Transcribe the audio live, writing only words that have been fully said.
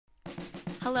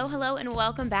Hello, hello, and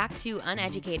welcome back to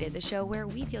Uneducated, the show where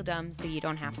we feel dumb so you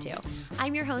don't have to.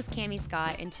 I'm your host, Cami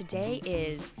Scott, and today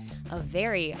is a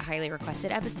very highly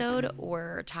requested episode.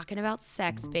 We're talking about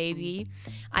sex, baby.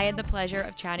 I had the pleasure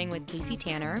of chatting with Casey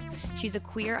Tanner. She's a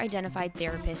queer-identified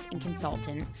therapist and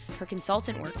consultant. Her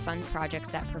consultant work funds projects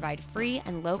that provide free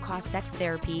and low-cost sex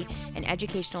therapy and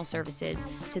educational services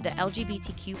to the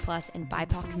LGBTQ+ and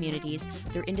BIPOC communities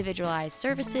through individualized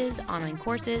services, online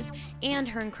courses, and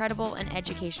her incredible and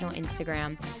educational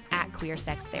Instagram at Queer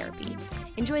Sex Therapy.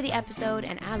 Enjoy the episode,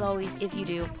 and as always, if you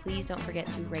do, please don't forget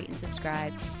to rate and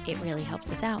subscribe. It really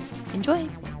helps us out. Enjoy.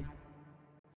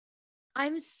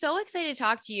 I'm so excited to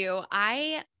talk to you.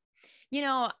 I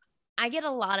get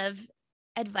a lot of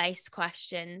advice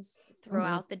questions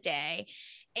throughout the day,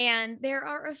 and there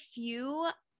are a few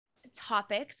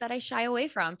topics that I shy away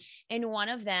from. And one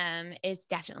of them is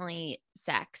definitely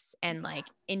sex and like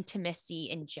intimacy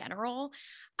in general.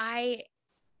 I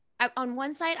on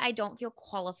one side, I don't feel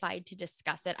qualified to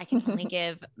discuss it. I can only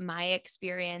give my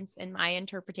experience and my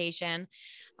interpretation.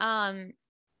 And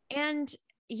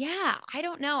yeah, I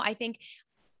don't know. I think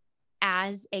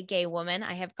as a gay woman,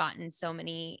 I have gotten so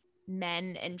many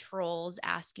men and trolls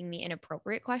asking me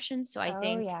inappropriate questions. So I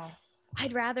think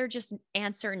I'd rather just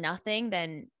answer nothing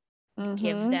than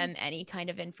give them any kind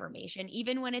of information,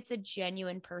 even when it's a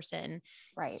genuine person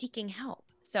seeking help.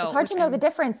 So it's hard to know the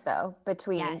difference though,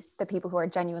 between the people who are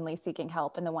genuinely seeking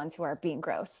help and the ones who are being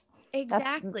gross.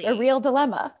 Exactly. That's a real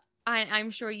dilemma.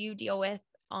 I'm sure you deal with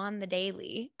on the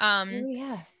daily.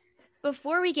 Yes.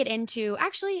 Before we get into,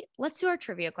 actually, let's do our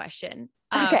trivia question.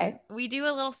 Okay. We do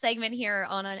a little segment here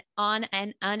on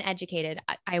an Uneducated.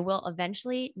 I will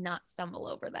eventually not stumble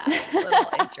over that little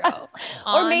intro.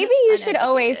 Or maybe you should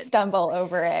always stumble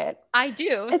over it. I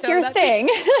do. It's your thing.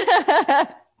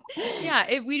 Yeah.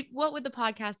 What would the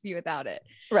podcast be without it?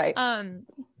 Right.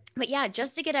 But yeah,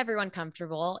 just to get everyone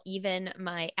comfortable, even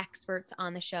my experts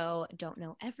on the show don't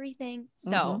know everything.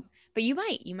 So, but you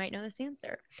might know this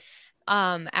answer.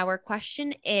 Our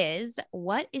question is,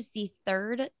 what is the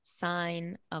third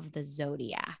sign of the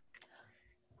zodiac?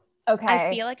 Okay.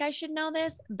 I feel like I should know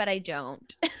this, but I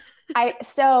don't.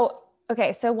 So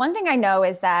one thing I know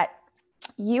is that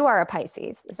you are a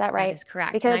Pisces. Is that right? That is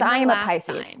correct. Because I am a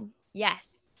Pisces. Sign.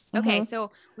 Yes. Okay.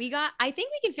 So I think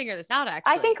we can figure this out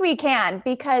actually. I think we can,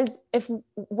 because if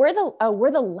we're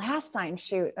the last sign,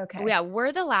 shoot. Okay. Yeah.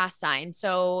 We're the last sign.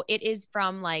 So it is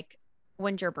from like,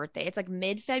 when's your birthday? It's like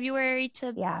mid-February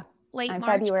to late March.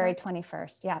 February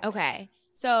 21st. Yeah. Okay.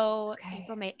 So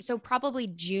so probably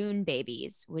June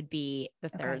babies would be the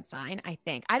third sign, I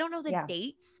think. I don't know the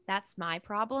dates. That's my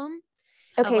problem.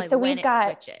 Okay. So we've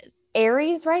got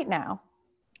Aries right now.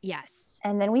 Yes.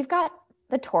 And then we've got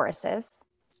the Tauruses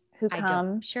who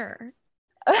come. Sure.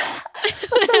 But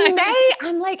the May,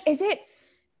 I'm like, is it,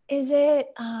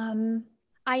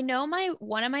 I know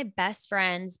one of my best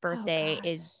friend's birthday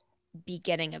is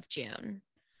beginning of June.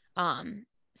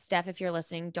 Steph, if you're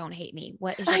listening, don't hate me.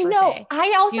 What is your birthday? I know.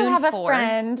 I also June have 4. A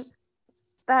friend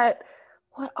that,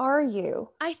 what are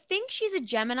you? I think she's a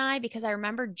Gemini because I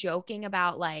remember joking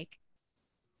about like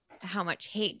how much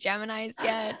hate Geminis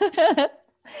get.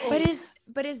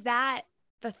 but is that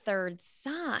the third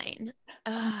sign?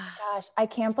 Gosh, I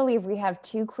can't believe we have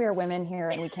two queer women here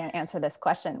and we can't answer this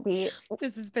question.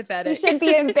 This is pathetic. We should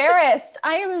be embarrassed.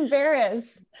 I am embarrassed.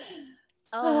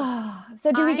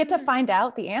 So do we get to find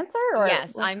out the answer? Or?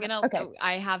 Yes, I'm going to,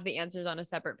 I have the answers on a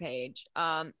separate page.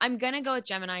 I'm going to go with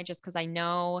Gemini just because I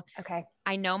know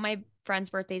my friend's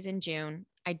birthday's in June.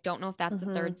 I don't know if that's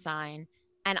the third sign.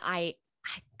 And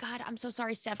God, I'm so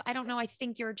sorry, Steph. I don't know. I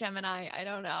think you're a Gemini. I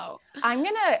don't know. I'm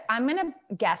gonna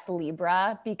guess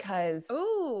Libra because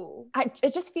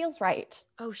it just feels right.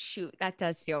 Oh shoot, that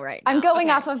does feel right. I'm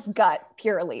going off of gut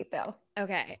purely though.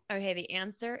 Okay. The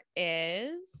answer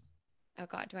is. Oh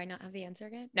God, do I not have the answer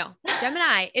again? No,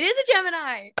 Gemini. It is a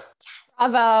Gemini.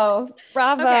 Yes.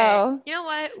 Bravo. Okay. You know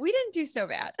what? We didn't do so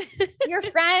bad. Your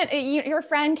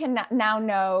friend can now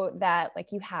know that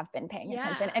like you have been paying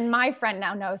attention, and my friend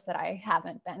now knows that I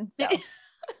haven't been. So,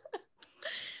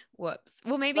 whoops.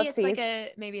 Well, maybe it's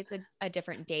a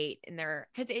different date in there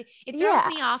because it throws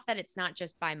me off that it's not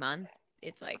just by month.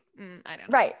 It's like I don't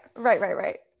know.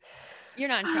 Right. You're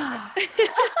not in trouble.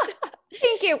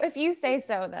 Thank you. If you say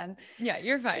so, then. Yeah,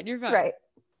 you're fine. Right.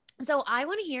 So I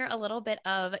want to hear a little bit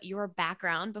of your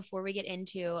background before we get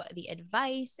into the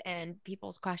advice and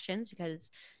people's questions, because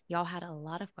y'all had a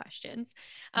lot of questions.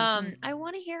 I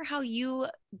want to hear how you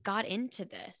got into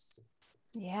this.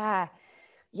 Yeah.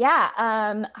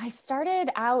 I started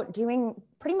out doing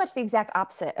pretty much the exact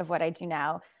opposite of what I do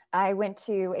now. I went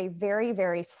to a very,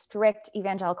 very strict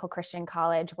evangelical Christian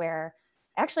college where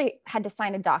I actually had to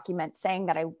sign a document saying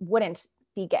that I wouldn't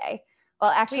be gay.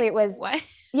 Well, actually it was, what?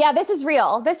 Yeah, this is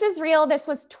real. This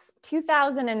was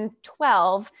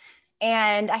 2012.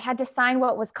 And I had to sign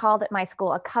what was called at my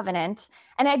school a covenant.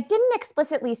 And I didn't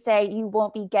explicitly say you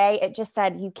won't be gay. It just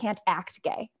said you can't act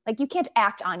gay. Like you can't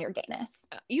act on your gayness.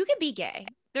 You can be gay.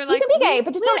 They're You like, can be gay,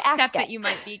 but just don't act accept gay. that you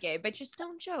might be gay, but just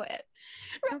don't show it.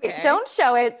 Okay. Don't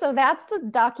show it. So that's the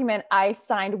document I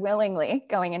signed willingly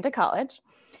going into college.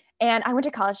 And I went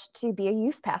to college to be a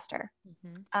youth pastor.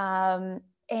 And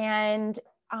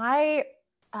I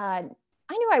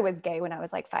knew I was gay when I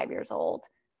was like 5 years old.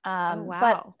 Oh, wow.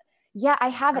 But yeah, I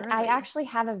have it. Early. I actually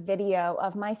have a video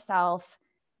of myself.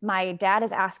 My dad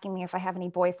is asking me if I have any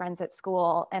boyfriends at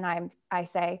school. And I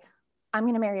say, I'm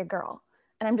going to marry a girl.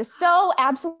 And I'm just so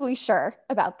absolutely sure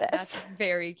about this. That's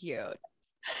very cute.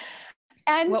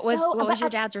 And what was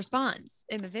your dad's response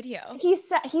in the video? He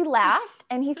said, he laughed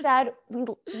and he said,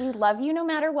 we love you no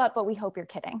matter what, but we hope you're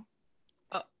kidding.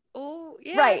 Oh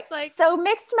yeah. Right. It's like, so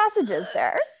mixed messages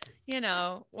there. You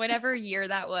know, whatever year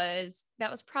that was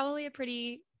probably a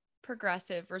pretty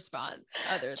progressive response.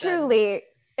 Truly,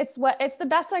 it's the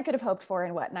best I could have hoped for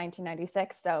in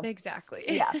 1996. So exactly.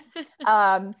 Yeah.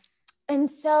 And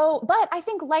so, but I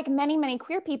think like many, many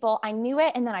queer people, I knew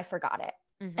it and then I forgot it.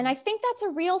 And I think that's a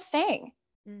real thing.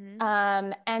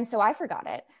 And so I forgot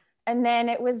it. And then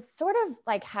it was sort of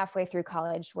like halfway through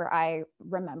college where I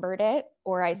remembered it,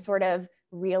 or I sort of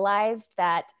realized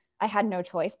that I had no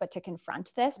choice but to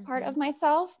confront this part of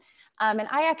myself. And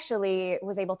I actually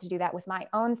was able to do that with my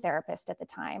own therapist at the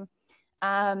time.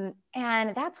 And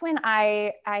that's when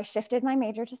I shifted my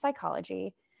major to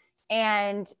psychology.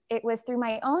 And it was through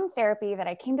my own therapy that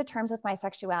I came to terms with my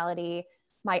sexuality.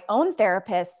 My own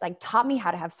therapist like taught me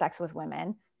how to have sex with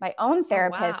women. My own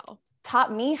therapist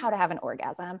taught me how to have an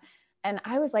orgasm. And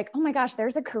I was like, oh my gosh,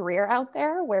 there's a career out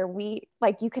there where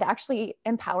you could actually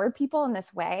empower people in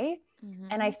this way.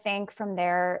 And I think from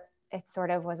there, it sort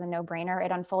of was a no-brainer.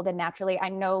 It unfolded naturally. I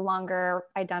no longer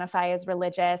identify as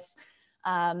religious.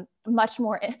 Much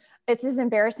more, it's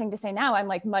embarrassing to say now, I'm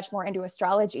like much more into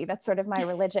astrology. That's sort of my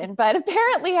religion, but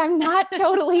apparently I'm not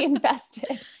totally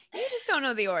invested. You just don't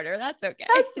know the order. That's okay.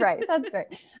 That's right.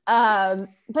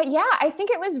 But yeah, I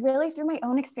think it was really through my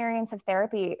own experience of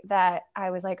therapy that I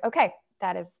was like, okay,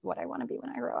 that is what I want to be when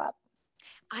I grow up.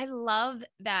 I love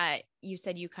that you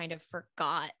said you kind of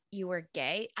forgot you were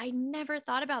gay. I never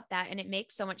thought about that. And it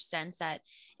makes so much sense that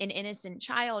an innocent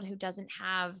child who doesn't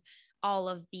have all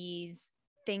of these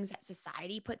things that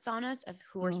society puts on us of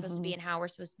who we're supposed to be and how we're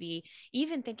supposed to be,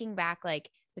 even thinking back, like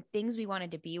the things we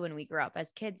wanted to be when we grew up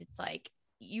as kids, it's like,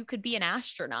 you could be an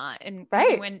astronaut. And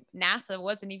when NASA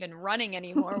wasn't even running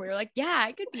anymore, we were like, yeah,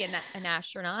 I could be an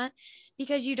astronaut,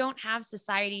 because you don't have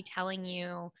society telling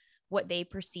you what they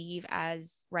perceive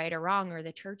as right or wrong, or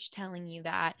the church telling you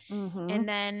that. And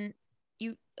then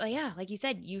you, like you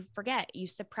said, you forget, you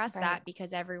suppress that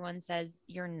because everyone says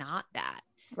you're not that.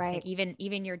 Like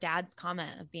even your dad's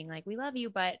comment of being like, we love you,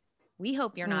 but we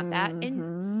hope you're not that.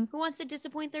 And who wants to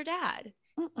disappoint their dad?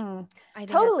 I think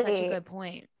that's such a good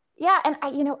point. Yeah. And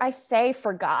I say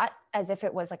forgot as if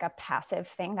it was like a passive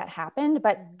thing that happened,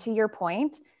 but to your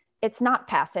point, it's not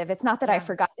passive. It's not that I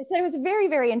forgot. It's that it was very,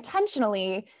 very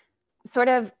intentionally sort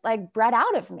of like bred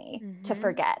out of me to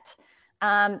forget.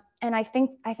 And I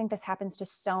think this happens to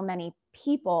so many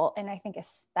people. And I think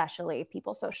especially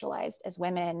people socialized as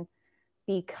women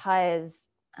because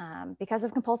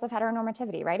of compulsive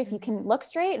heteronormativity, right? If you can look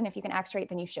straight and if you can act straight,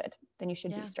 then you should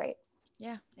be straight.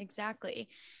 Yeah, exactly.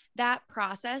 That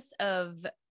process of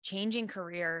changing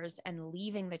careers and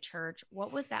leaving the church,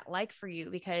 what was that like for you?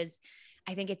 Because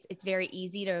I think it's very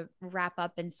easy to wrap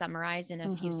up and summarize in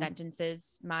a few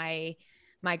sentences. My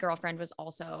girlfriend was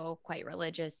also quite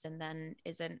religious and then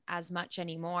isn't as much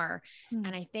anymore.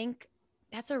 And I think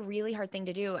that's a really hard thing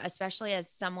to do, especially as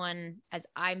someone, as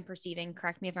I'm perceiving,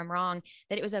 correct me if I'm wrong,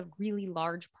 that it was a really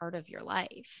large part of your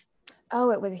life.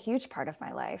 Oh, it was a huge part of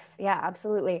my life. Yeah,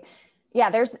 absolutely. Yeah,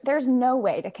 there's no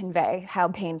way to convey how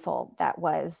painful that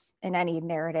was in any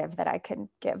narrative that I could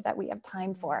give that we have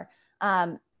time for.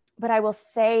 But I will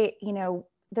say,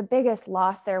 the biggest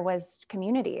loss there was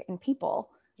community and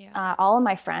people. Yeah. All of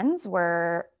my friends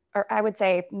were, or I would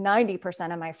say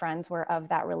 90% of my friends were of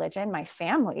that religion. My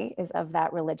family is of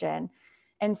that religion.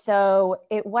 And so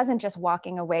it wasn't just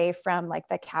walking away from like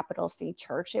the capital C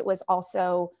church. It was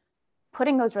also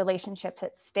putting those relationships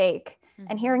at stake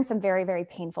and hearing some very, very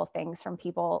painful things from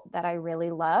people that I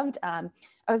really loved. I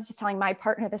was just telling my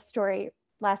partner this story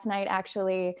last night,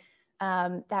 actually,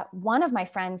 that one of my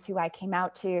friends who I came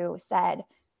out to said,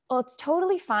 well, it's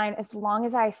totally fine as long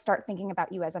as I start thinking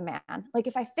about you as a man. Like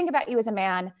if I think about you as a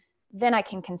man, then I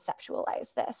can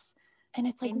conceptualize this. And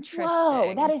it's like,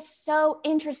 whoa, that is so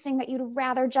interesting that you'd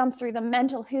rather jump through the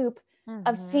mental hoop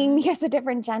of seeing me as a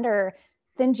different gender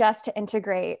than just to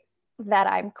integrate that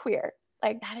I'm queer.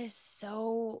 Like, that is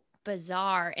so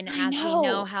bizarre. And as we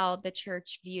know how the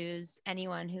church views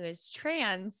anyone who is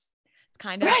trans, it's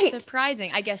kind of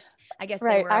surprising. I guess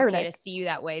they were okay to see you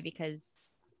that way because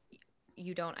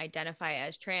you don't identify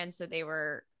as trans. So they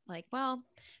were like, well,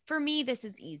 for me, this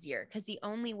is easier because the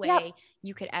only way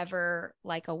you could ever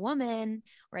like a woman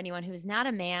or anyone who's not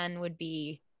a man would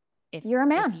be if you're a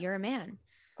man. If you're a man.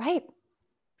 Right.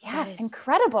 Yeah.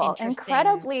 Incredible.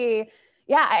 Incredibly.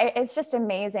 Yeah. It's just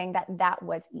amazing that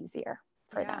was easier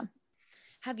for them.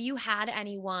 Have you had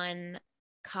anyone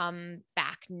come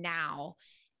back now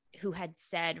who had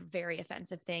said very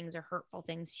offensive things or hurtful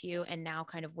things to you and now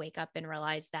kind of wake up and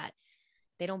realize that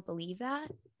they don't believe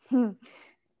that?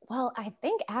 Well, I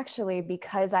think actually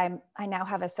because I now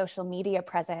have a social media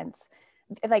presence,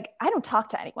 like I don't talk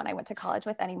to anyone I went to college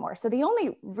with anymore. So the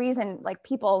only reason like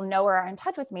people know or are in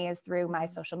touch with me is through my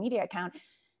social media account.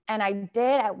 And I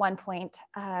did at one point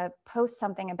post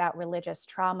something about religious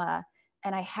trauma.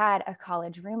 And I had a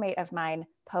college roommate of mine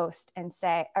post and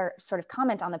say, or sort of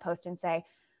comment on the post and say,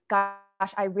 gosh,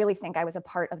 I really think I was a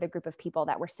part of the group of people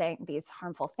that were saying these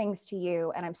harmful things to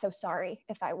you. And I'm so sorry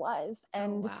if I was.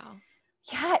 And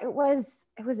yeah, it was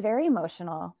very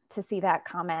emotional to see that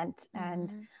comment.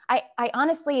 And I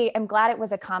honestly am glad it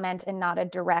was a comment and not a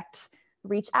direct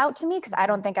reach out to me, because I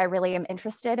don't think I really am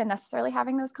interested in necessarily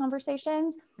having those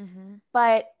conversations.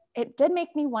 But it did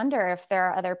make me wonder if there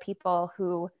are other people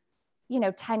who,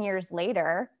 10 years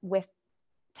later, with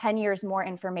 10 years more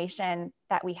information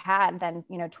that we had than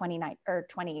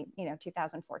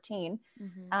 2014,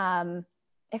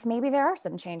 if maybe there are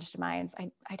some changed minds.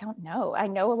 I don't know. I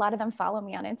know a lot of them follow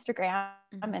me on Instagram,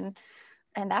 and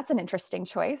that's an interesting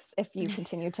choice if you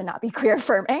continue to not be queer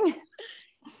affirming.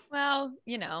 Well,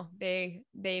 they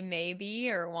may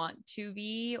be or want to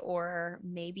be, or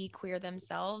maybe queer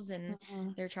themselves, and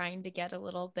they're trying to get a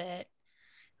little bit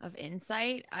of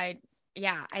insight. I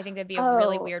think that'd be a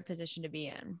really weird position to be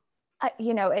in.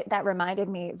 That reminded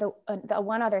me, the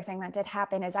one other thing that did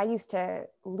happen is I used to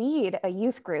lead a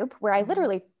youth group where I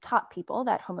literally taught people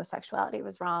that homosexuality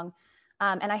was wrong.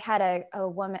 And I had a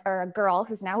woman, or a girl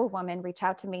who's now a woman, reach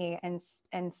out to me and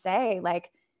say,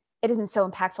 like, it has been so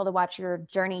impactful to watch your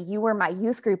journey. You were my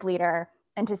youth group leader,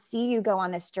 and to see you go on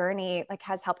this journey, like,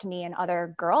 has helped me and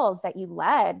other girls that you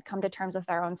led come to terms with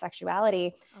their own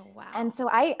sexuality. Oh, wow. And so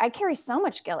I carry so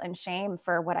much guilt and shame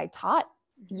for what I taught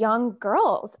young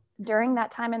girls during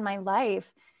that time in my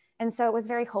life. And so it was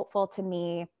very hopeful to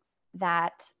me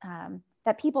that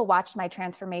that people watched my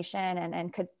transformation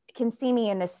and can see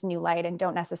me in this new light and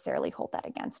don't necessarily hold that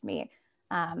against me.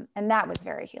 And that was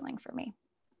very healing for me.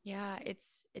 Yeah,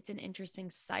 it's an interesting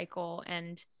cycle,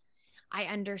 and I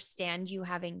understand you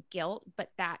having guilt, but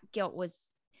that guilt was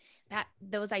that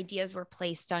those ideas were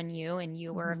placed on you, and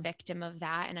you were a victim of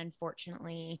that. And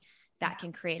unfortunately, that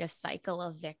can create a cycle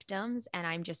of victims. And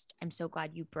I'm so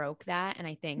glad you broke that. And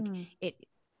I think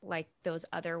like those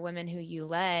other women who you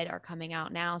led are coming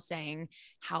out now saying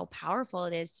how powerful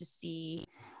it is to see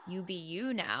you be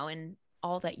you now and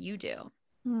all that you do.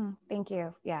 Thank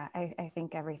you. Yeah, I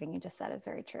think everything you just said is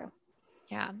very true.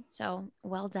 Yeah. So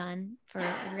well done for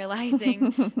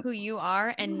realizing who you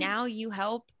are. And now you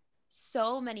help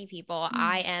so many people.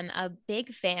 I am a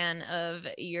big fan of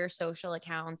your social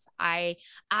accounts. I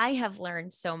have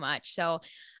learned so much. So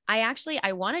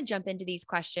I want to jump into these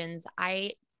questions.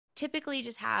 I typically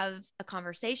just have a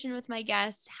conversation with my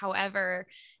guests. However,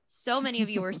 so many of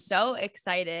you were so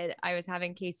excited I was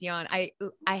having Casey on.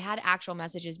 I had actual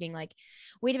messages being like,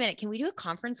 wait a minute, can we do a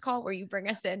conference call where you bring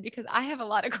us in? Because I have a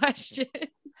lot of questions.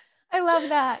 I love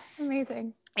that.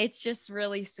 Amazing. It's just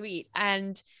really sweet.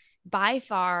 And by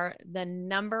far the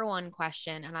number one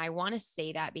question, and I want to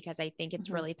say that because I think it's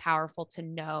really powerful to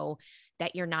know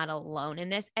that you're not alone in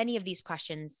this. Any of these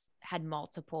questions had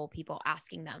multiple people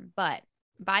asking them, but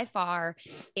by far,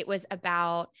 it was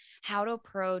about how to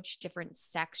approach different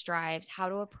sex drives, how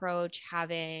to approach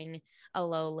having a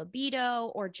low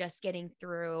libido, or just getting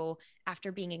through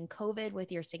after being in COVID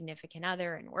with your significant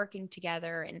other and working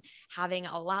together and having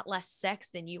a lot less sex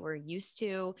than you were used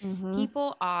to.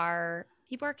 People are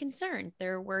concerned.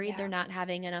 They're worried they're not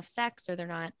having enough sex, or they're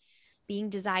not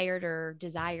being desired or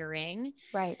desiring.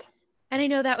 Right. And I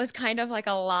know that was kind of like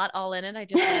a lot all in it. I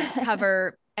just want to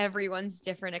cover everyone's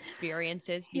different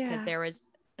experiences because there was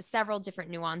several different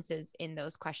nuances in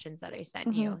those questions that I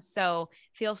sent you. So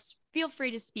feel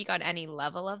free to speak on any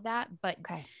level of that. But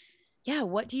yeah,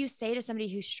 what do you say to somebody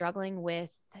who's struggling with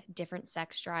different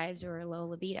sex drives or low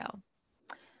libido?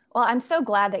 Well, I'm so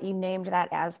glad that you named that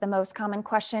as the most common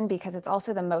question, because it's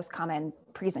also the most common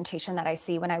presentation that I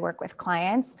see when I work with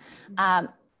clients.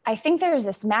 I think there's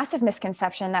this massive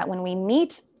misconception that when we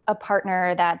meet a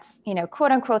partner that's,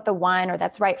 quote unquote, the one, or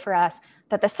that's right for us,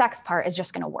 that the sex part is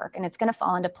just going to work and it's going to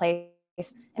fall into place.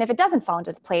 And if it doesn't fall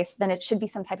into place, then it should be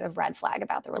some type of red flag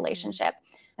about the relationship.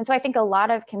 And so I think a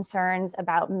lot of concerns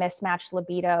about mismatched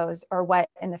libidos, or what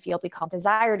in the field we call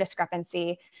desire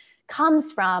discrepancy,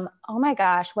 comes from, oh my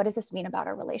gosh, what does this mean about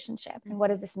our relationship? And what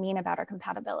does this mean about our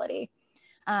compatibility?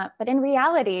 But in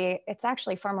reality, it's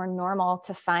actually far more normal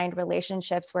to find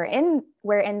relationships wherein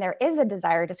there is a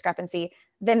desire discrepancy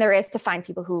than there is to find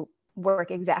people who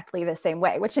work exactly the same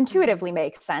way, which intuitively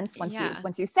makes sense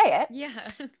once you say it. Yeah.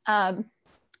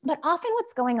 But often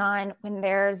what's going on when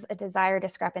there's a desire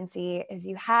discrepancy is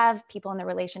you have people in the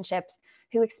relationships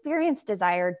who experience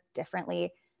desire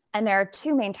differently. And there are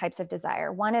two main types of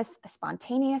desire. One is a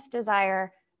spontaneous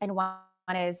desire, and one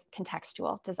is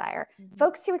contextual desire.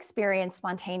 Folks who experience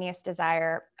spontaneous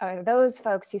desire are those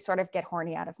folks who sort of get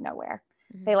horny out of nowhere.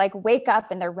 They like wake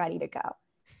up and they're ready to go.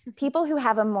 People who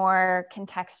have a more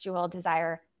contextual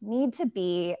desire need to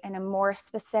be in a more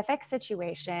specific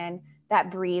situation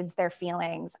that breeds their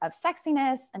feelings of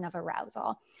sexiness and of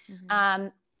arousal.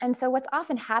 And so what's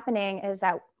often happening is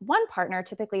that one partner,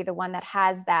 typically the one that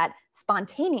has that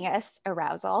spontaneous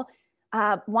arousal,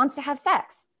 wants to have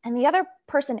sex, and the other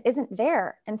person isn't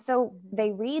there. And so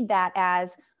they read that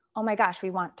as, oh my gosh,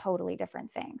 we want totally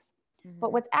different things.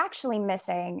 But what's actually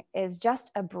missing is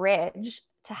just a bridge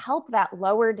to help that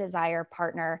lower desire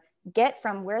partner get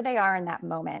from where they are in that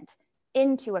moment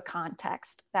into a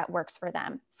context that works for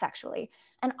them sexually.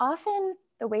 And often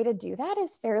the way to do that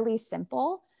is fairly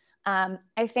simple.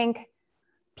 I think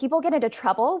people get into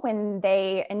trouble when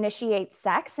they initiate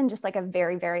sex in just like a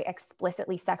very, very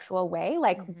explicitly sexual way,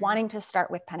 like wanting to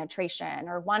start with penetration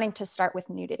or wanting to start with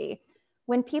nudity.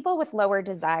 When people with lower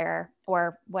desire,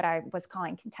 or what I was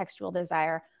calling contextual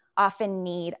desire, often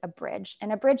need a bridge.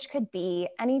 And a bridge could be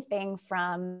anything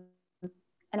from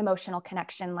an emotional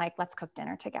connection, like let's cook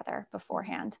dinner together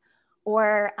beforehand,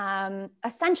 or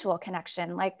a sensual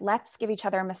connection, like let's give each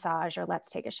other a massage or let's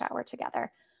take a shower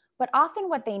together. But often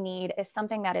what they need is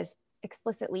something that is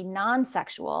explicitly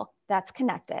non-sexual, that's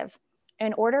connective,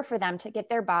 in order for them to get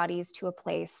their bodies to a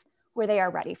place where they are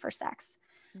ready for sex.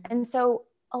 And so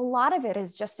a lot of it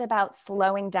is just about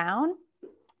slowing down,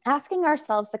 asking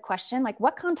ourselves the question, like,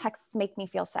 what contexts make me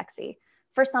feel sexy?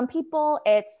 For some people,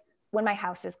 it's when my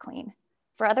house is clean.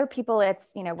 For other people,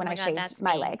 it's, when I shaved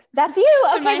my legs. That's you.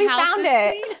 Okay, we found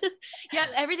it. Yeah,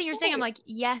 everything you're saying, I'm like,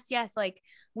 yes. Like,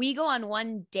 we go on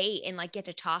one date and like get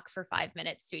to talk for 5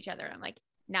 minutes to each other. I'm like,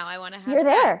 now I want to have You're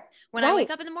sex. there. When I wake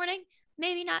up in the morning,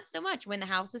 maybe not so much. When the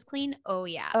house is clean, oh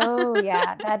yeah. Oh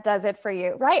yeah, that does it for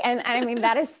you, right? And I mean,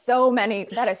 that is so many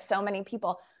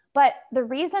people. But the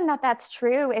reason that that's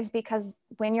true is because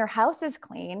when your house is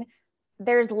clean,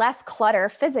 there's less clutter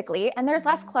physically and there's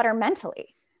less clutter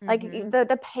mentally. Like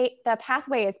the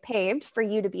pathway is paved for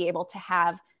you to be able to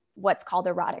have what's called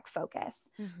erotic focus,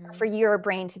 for your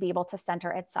brain to be able to center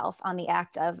itself on the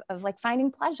act of like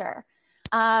finding pleasure.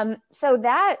 So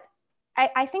that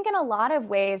I think in a lot of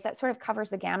ways that sort of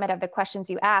covers the gamut of the questions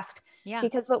you asked,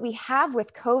 because what we have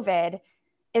with COVID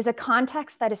is a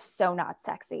context that is so not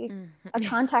sexy, a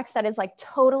context that is like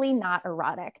totally not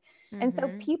erotic. And so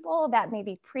people that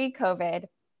maybe pre-COVID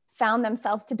found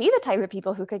themselves to be the type of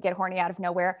people who could get horny out of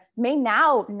nowhere may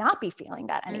now not be feeling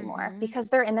that anymore because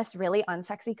they're in this really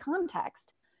unsexy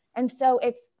context. And so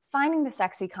it's finding the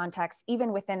sexy context,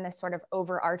 even within this sort of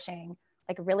overarching,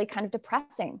 like really kind of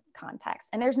depressing context.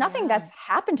 And there's nothing that's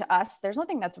happened to us. There's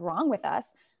nothing that's wrong with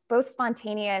us. Both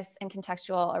spontaneous and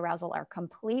contextual arousal are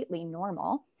completely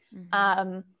normal.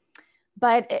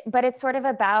 But it's sort of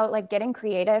about like getting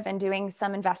creative and doing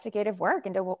some investigative work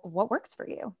into what works for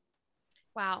you.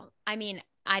 Wow. I mean,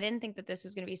 I didn't think that this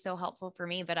was going to be so helpful for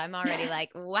me, but I'm already like,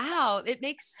 wow, it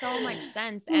makes so much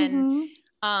sense. And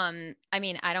I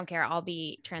mean, I don't care. I'll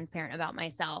be transparent about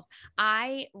myself.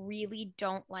 I really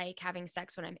don't like having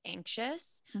sex when I'm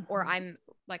anxious or I'm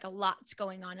like a lot's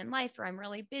going on in life or I'm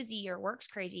really busy or work's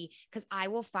crazy, because I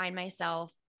will find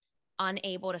myself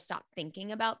unable to stop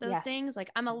thinking about those things.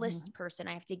 Like I'm a list person.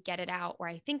 I have to get it out or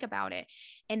I think about it.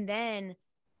 And then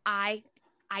I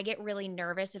get really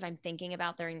nervous if I'm thinking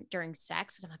about during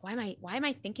sex. Cause I'm like, why am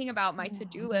I thinking about my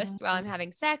to-do list while I'm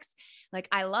having sex? Like,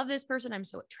 I love this person. I'm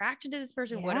so attracted to this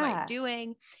person. What am I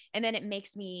doing? And then it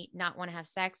makes me not want to have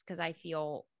sex because I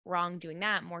feel wrong doing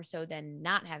that more so than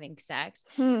not having sex.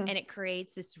 And it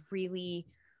creates this really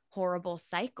horrible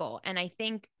cycle. And I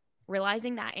think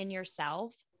realizing that in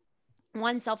yourself,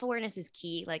 one, self-awareness is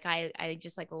key. Like I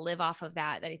just like live off of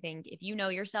that I think if you know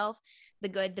yourself, the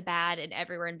good, the bad, and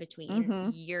everywhere in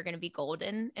between, you're going to be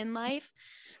golden in life.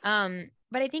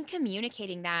 But I think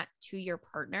communicating that to your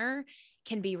partner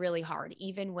can be really hard,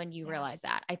 even when you realize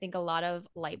that. I think a lot of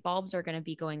light bulbs are going to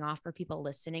be going off for people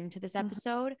listening to this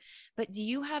episode. But do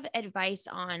you have advice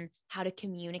on how to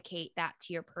communicate that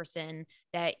to your person,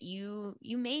 that you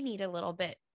may need a little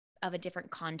bit of a different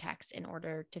context in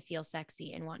order to feel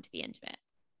sexy and want to be intimate?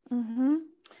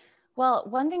 Well,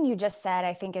 one thing you just said,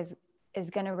 I think is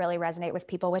going to really resonate with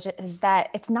people, which is that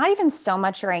it's not even so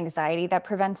much your anxiety that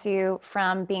prevents you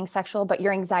from being sexual, but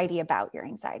your anxiety about your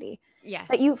anxiety. Yes.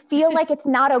 That you feel like it's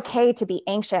not okay to be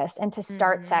anxious and to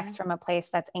start sex from a place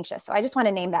that's anxious. So I just want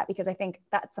to name that because I think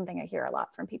that's something I hear a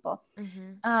lot from people.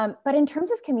 But in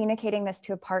terms of communicating this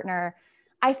to a partner,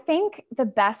 I think the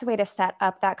best way to set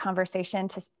up that conversation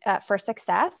for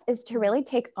success is to really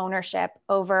take ownership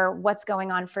over what's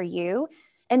going on for you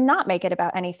and not make it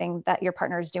about anything that your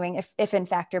partner is doing, if in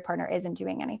fact your partner isn't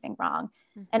doing anything wrong.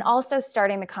 And also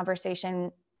starting the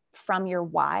conversation from your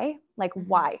why, like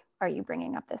why are you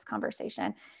bringing up this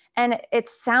conversation? And it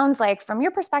sounds like from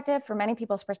your perspective, from many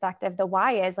people's perspective, the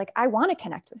why is like, I want to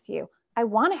connect with you. I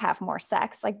want to have more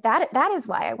sex. Like that is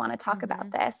why I want to talk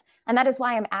about this. And that is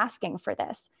why I'm asking for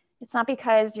this. It's not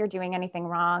because you're doing anything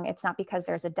wrong. It's not because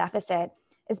there's a deficit.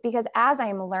 It's because as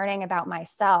I'm learning about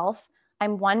myself,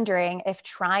 I'm wondering if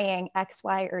trying X,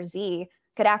 Y, or Z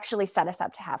could actually set us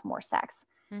up to have more sex.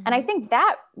 And I think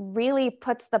that really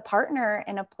puts the partner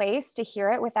in a place to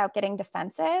hear it without getting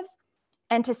defensive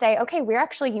and to say, okay, we're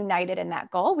actually united in that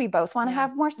goal. We both want to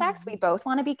have more sex. We both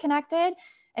want to be connected.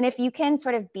 And if you can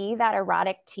sort of be that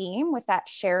erotic team with that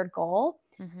shared goal,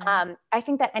 I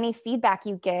think that any feedback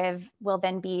you give will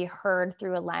then be heard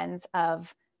through a lens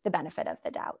of the benefit of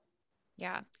the doubt.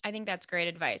 Yeah, I think that's great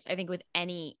advice. I think with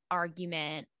any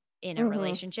argument in a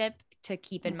relationship, to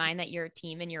keep in mind that you're a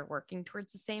team and you're working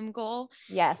towards the same goal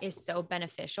is so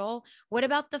beneficial. What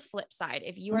about the flip side?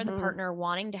 If you are the partner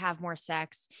wanting to have more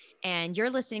sex and you're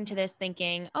listening to this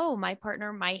thinking, oh, my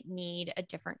partner might need a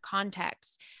different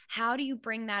context, how do you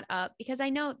bring that up? Because I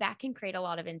know that can create a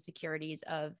lot of insecurities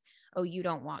of, oh, you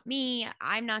don't want me.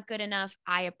 I'm not good enough.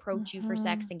 I approach you for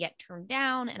sex and get turned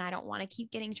down, and I don't want to keep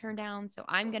getting turned down, so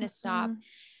I'm going to stop.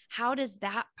 How does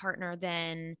that partner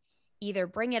then either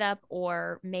bring it up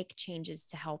or make changes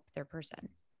to help their person?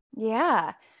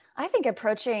 Yeah. I think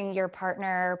approaching your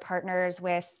partners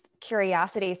with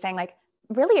curiosity, saying like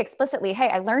really explicitly, hey,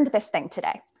 I learned this thing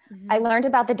today. I learned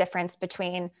about the difference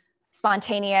between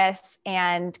spontaneous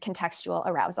and contextual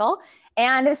arousal.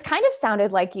 And this kind of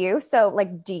sounded like you. So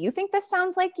like, do you think this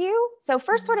sounds like you? So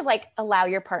first sort of like allow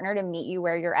your partner to meet you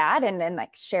where you're at and then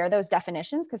like share those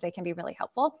definitions because they can be really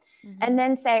helpful. And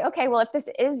then say, okay, well, if this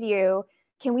is you,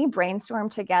 can we brainstorm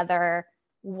together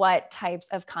what types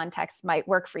of contexts might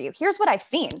work for you? Here's what I've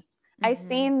seen. I've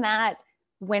seen that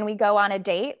when we go on a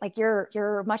date, like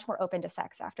you're much more open to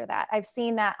sex after that. I've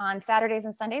seen that on Saturdays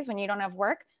and Sundays when you don't have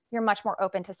work, you're much more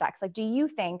open to sex. Like, do you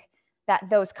think that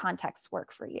those contexts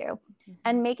work for you?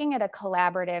 And making it a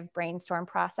collaborative brainstorm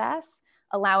process,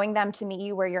 allowing them to meet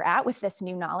you where you're at with this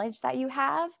new knowledge that you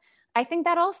have. I think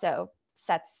that also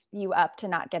sets you up to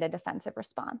not get a defensive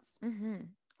response.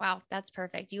 Wow, that's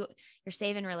perfect. You're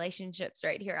saving relationships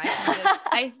right here.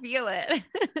 I feel it.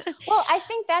 Well, I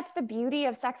think that's the beauty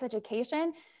of sex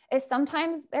education is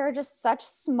sometimes there are just such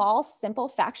small, simple,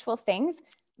 factual things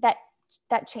that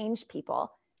change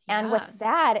people. And what's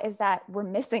sad is that we're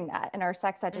missing that in our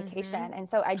sex education. And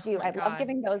so I love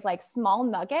giving those like small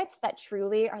nuggets that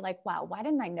truly are like, wow, why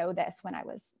didn't I know this when I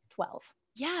was 12?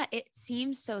 Yeah, it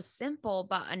seems so simple,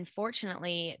 but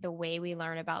unfortunately, the way we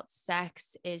learn about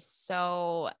sex is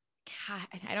so,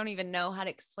 God, I don't even know how to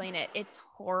explain it. It's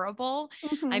horrible.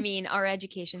 I mean, our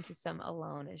education system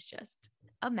alone is just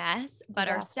a mess, but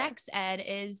our sex ed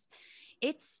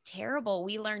it's terrible.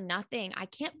 We learn nothing. I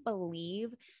can't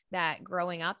believe that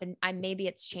growing up, and maybe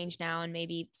it's changed now, and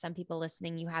maybe some people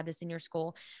listening, you had this in your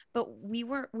school, but we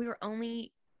were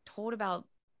only told about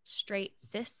straight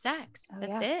cis sex.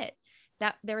 That's it.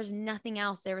 That there was nothing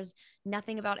else. There was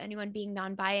nothing about anyone being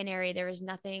non-binary. There was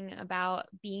nothing about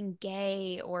being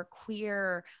gay or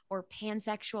queer or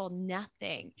pansexual,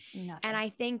 nothing. And I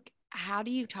think, how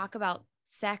do you talk about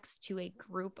sex to a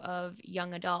group of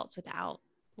young adults without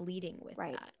leading with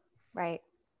that? Right.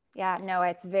 Yeah, no,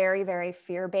 it's very, very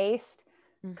fear-based,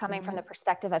 coming from the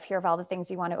perspective of here are all the things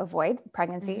you want to avoid: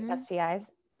 pregnancy,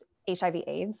 STIs, HIV,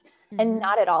 AIDS, and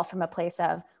not at all from a place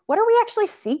of, what are we actually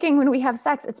seeking when we have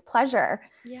sex? It's pleasure.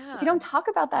 Yeah. We don't talk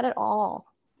about that at all.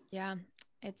 Yeah.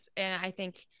 And I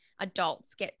think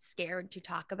adults get scared to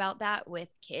talk about that with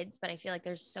kids, but I feel like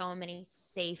there's so many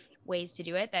safe ways to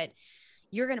do it that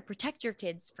you're going to protect your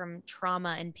kids from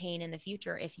trauma and pain in the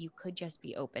future if you could just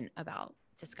be open about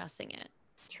discussing it.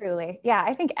 Truly. Yeah.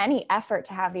 I think any effort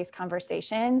to have these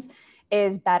conversations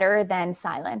is better than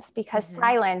silence, because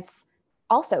silence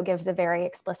also gives a very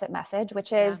explicit message,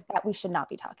 which is that we should not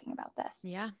be talking about this.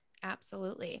 Yeah,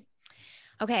 absolutely.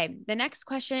 Okay. The next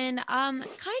question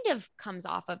kind of comes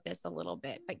off of this a little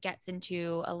bit, but gets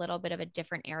into a little bit of a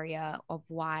different area of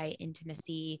why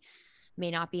intimacy may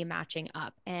not be matching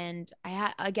up. And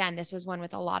again, this was one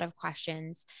with a lot of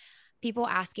questions. People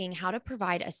asking how to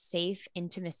provide a safe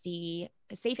intimacy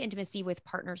with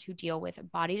partners who deal with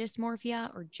body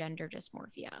dysmorphia or gender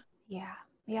dysmorphia. Yeah.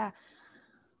 Yeah.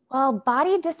 Well,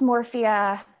 body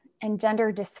dysmorphia and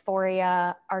gender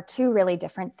dysphoria are two really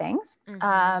different things.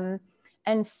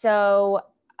 And so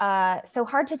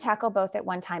hard to tackle both at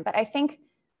one time. But I think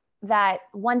that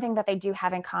one thing that they do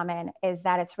have in common is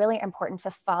that it's really important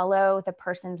to follow the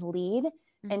person's lead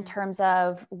in terms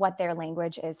of what their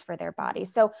language is for their body.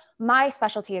 So my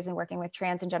specialty is in working with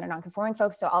trans and gender nonconforming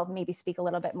folks. So I'll maybe speak a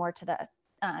little bit more to the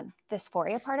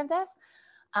dysphoria part of this.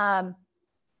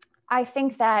 I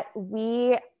think that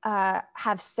we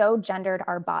have so gendered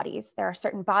our bodies. There are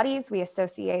certain bodies we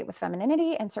associate with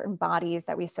femininity and certain bodies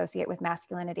that we associate with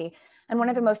masculinity. And one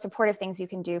of the most supportive things you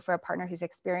can do for a partner who's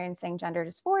experiencing gender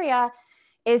dysphoria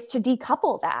is to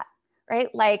decouple that, right?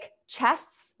 Like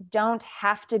chests don't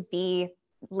have to be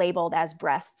labeled as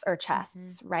breasts or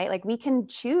chests, right? Like we can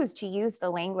choose to use the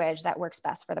language that works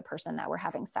best for the person that we're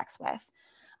having sex with.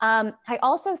 I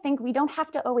also think we don't have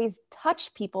to always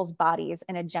touch people's bodies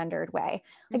in a gendered way.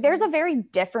 Like there's a very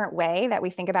different way that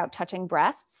we think about touching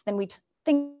breasts than we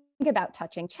think about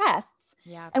touching chests.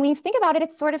 Yeah. And when you think about it,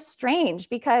 it's sort of strange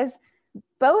because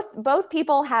both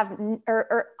people have,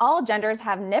 or all genders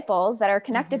have nipples that are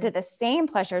connected to the same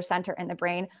pleasure center in the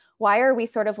brain. Why are we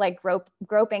sort of like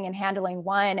groping and handling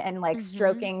one and like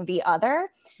stroking the other?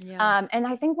 Yeah. And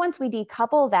I think once we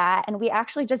decouple that and we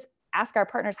actually just ask our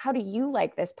partners, how do you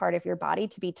like this part of your body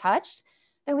to be touched?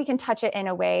 Then we can touch it in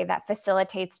a way that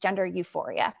facilitates gender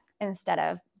euphoria instead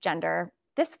of gender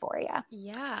dysphoria.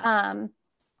 Yeah.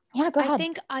 Yeah, go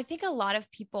ahead. I think a lot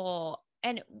of people,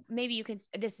 and maybe you can,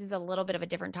 this is a little bit of a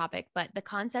different topic, but the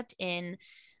concept in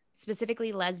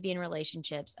specifically lesbian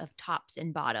relationships of tops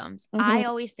and bottoms, I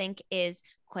always think is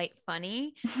quite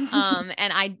funny.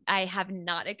 And I have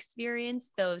not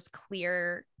experienced those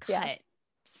clear cut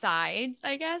sides,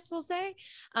 I guess we'll say.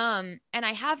 And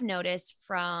I have noticed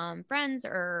from friends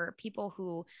or people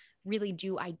who really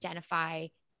do identify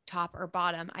top or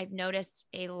bottom, I've noticed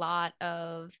a lot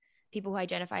of people who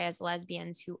identify as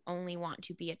lesbians who only want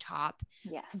to be a top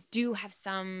do have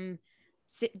some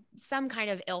kind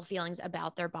of ill feelings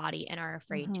about their body and are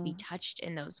afraid to be touched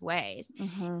in those ways.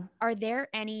 Are there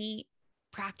any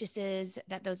practices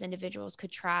that those individuals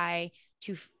could try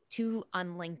to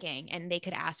unlinking, and they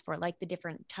could ask for like the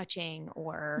different touching,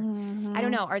 or I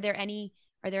don't know, are there any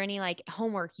like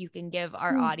homework you can give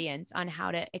our audience on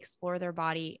how to explore their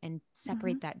body and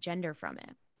separate that gender from it?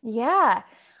 Yeah,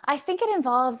 I think it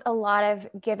involves a lot of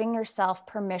giving yourself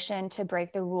permission to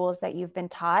break the rules that you've been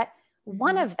taught.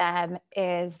 One of them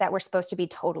is that we're supposed to be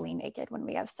totally naked when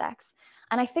we have sex.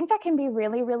 And I think that can be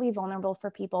really, really vulnerable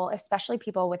for people, especially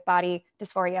people with body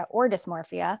dysphoria or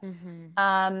dysmorphia.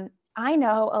 I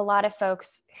know a lot of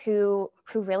folks who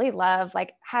really love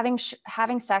like having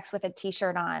sex with a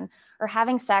t-shirt on, or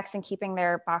having sex and keeping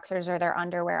their boxers or their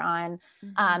underwear on,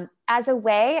 as a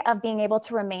way of being able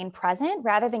to remain present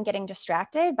rather than getting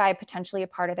distracted by potentially a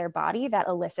part of their body that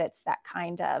elicits that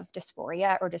kind of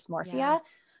dysphoria or dysmorphia. Yeah.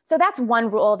 So that's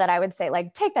one rule that I would say,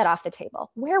 like, take that off the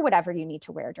table. Wear whatever you need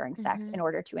to wear during sex in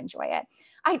order to enjoy it.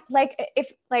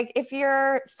 If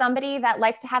you're somebody that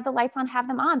likes to have the lights on, have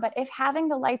them on. But if having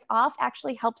the lights off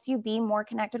actually helps you be more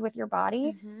connected with your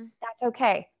body, that's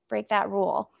okay. Break that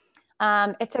rule.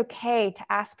 It's okay to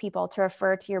ask people to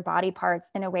refer to your body parts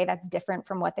in a way that's different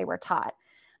from what they were taught.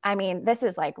 I mean, this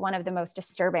is like one of the most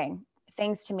disturbing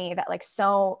things to me, that like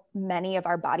so many of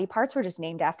our body parts were just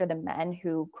named after the men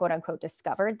who quote unquote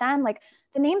discovered them. Like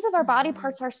the names of our body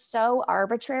parts are so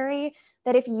arbitrary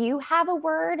that if you have a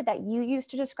word that you use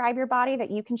to describe your body that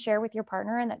you can share with your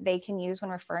partner and that they can use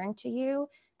when referring to you,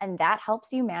 and that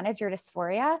helps you manage your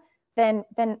dysphoria, then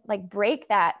like break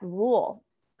that rule,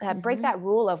 break that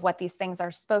rule of what these things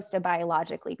are supposed to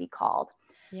biologically be called.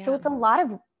 Yeah. So it's a lot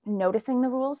of noticing the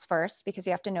rules first, because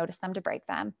you have to notice them to break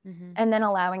them, and then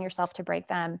allowing yourself to break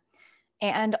them.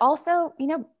 And also,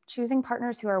 choosing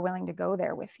partners who are willing to go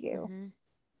there with you.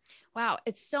 Wow.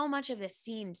 It's so much of this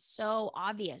seems so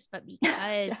obvious, but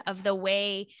because of the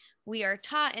way we are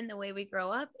taught and the way we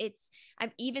grow up,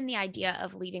 I'm even the idea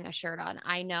of leaving a shirt on.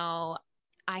 I know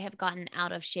I have gotten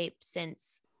out of shape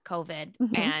since COVID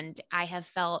and I have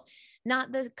felt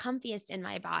not the comfiest in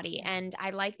my body. And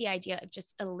I like the idea of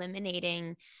just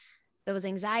eliminating those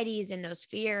anxieties and those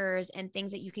fears and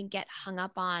things that you can get hung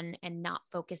up on and not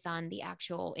focus on the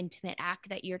actual intimate act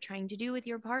that you're trying to do with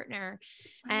your partner.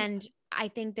 Right. And I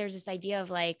think there's this idea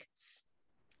of like,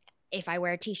 if I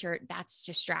wear a t-shirt, that's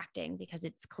distracting because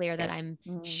it's clear that I'm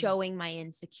showing my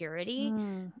insecurity.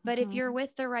 But if you're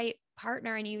with the right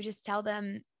partner and you just tell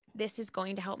them, this is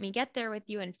going to help me get there with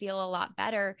you and feel a lot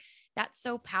better, that's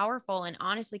so powerful and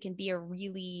honestly can be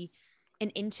an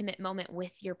intimate moment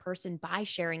with your person by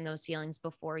sharing those feelings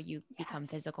before you become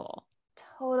physical.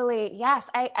 Totally. Yes.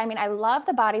 I mean, I love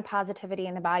the body positivity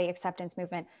and the body acceptance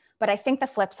movement, but I think the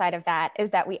flip side of that is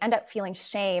that we end up feeling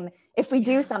shame if we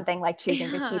do something like choosing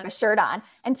to keep a shirt on.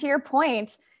 And to your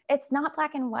point, it's not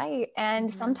black and white.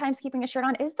 And sometimes keeping a shirt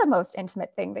on is the most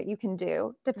intimate thing that you can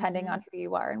do, depending on who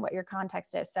you are and what your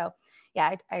context is. So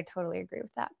yeah, I totally agree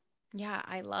with that. Yeah,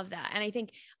 I love that. And I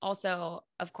think also,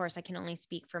 of course, I can only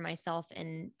speak for myself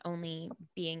and only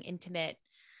being intimate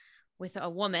with a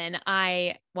woman.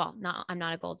 I'm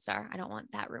not a gold star. I don't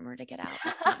want that rumor to get out.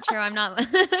 That's not true. I'm not.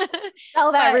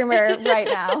 Tell that rumor right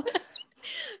now.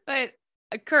 But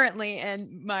currently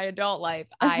in my adult life,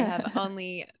 I have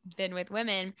only been with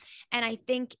women. And I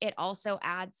think it also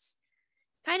adds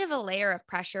kind of a layer of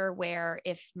pressure where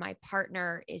if my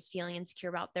partner is feeling insecure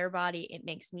about their body, it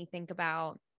makes me think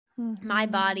about my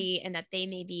body and that they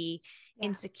may be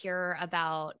insecure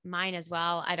about mine as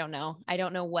well. I don't know. I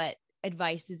don't know what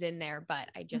advice is in there, but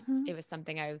it was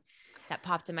something that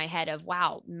popped in my head of,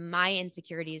 wow, my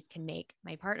insecurities can make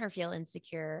my partner feel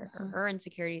insecure or her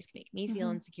insecurities can make me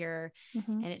feel insecure.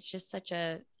 And it's just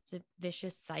it's a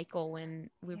vicious cycle when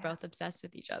we're both obsessed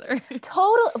with each other.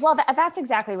 Totally. Well, that's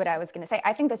exactly what I was going to say.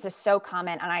 I think this is so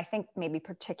common, and I think maybe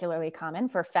particularly common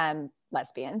for femme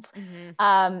lesbians,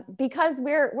 because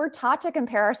we're taught to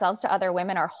compare ourselves to other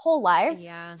women our whole lives.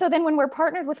 Yeah. So then when we're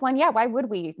partnered with one, why would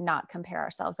we not compare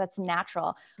ourselves? That's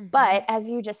natural. But as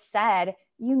you just said,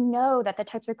 you know that the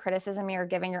types of criticism you're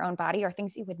giving your own body are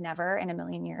things you would never in a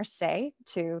million years say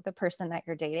to the person that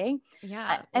you're dating.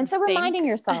 Yeah. And so reminding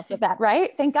yourselves of that, right?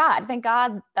 Thank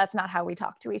God that's not how we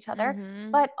talk to each other.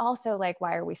 But also, like,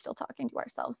 why are we still talking to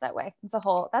ourselves that way? That's a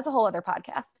whole other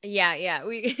podcast. Yeah. Yeah.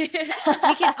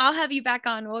 I'll have you back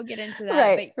on. We'll get into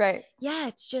that. Right. Yeah.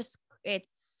 It's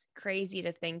crazy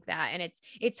to think that. And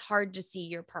it's hard to see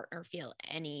your partner feel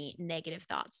any negative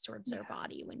thoughts towards their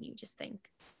body when you just think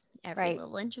every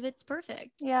little inch of it's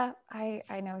perfect. Yeah.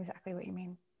 I know exactly what you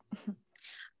mean.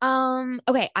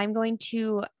 Okay. I'm going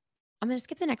to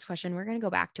skip the next question. We're going to go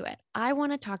back to it. I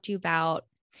want to talk to you about,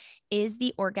 is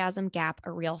the orgasm gap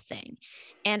a real thing?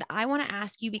 And I want to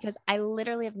ask you because I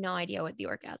literally have no idea what the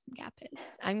orgasm gap is.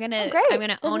 I'm going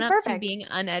to own up to being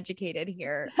uneducated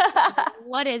here.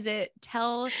 What is it?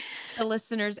 Tell the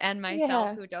listeners and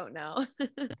myself who don't know.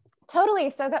 Totally.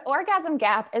 So the orgasm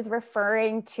gap is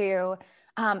referring to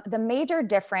the major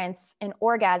difference in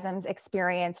orgasms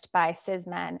experienced by cis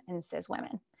men and cis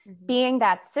women, being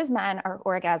that cis men are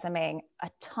orgasming a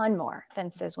ton more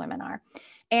than cis women are.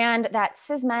 And that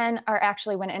cis men are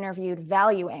actually, when interviewed,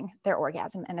 valuing their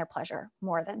orgasm and their pleasure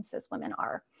more than cis women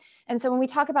are. And so when we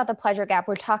talk about the pleasure gap,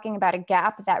 we're talking about a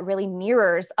gap that really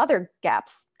mirrors other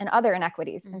gaps and other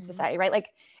inequities in society, right? Like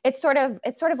it's sort of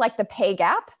like the pay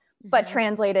gap, but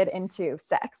translated into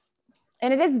sex.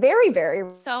 And it is very,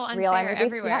 very so unfair real.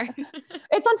 everywhere.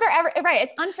 It's unfair. Right.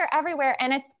 It's unfair everywhere.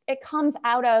 And it comes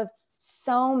out of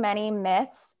so many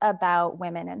myths about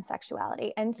women and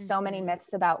sexuality and so many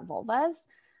myths about vulvas,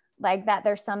 like that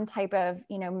there's some type of,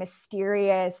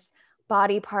 mysterious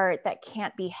body part that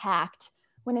can't be hacked,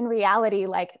 when in reality,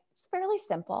 like it's fairly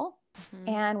simple.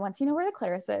 And once you know where the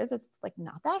clitoris is, it's like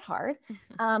not that hard.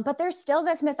 But there's still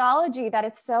this mythology that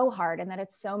it's so hard and that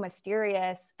it's so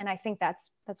mysterious. And I think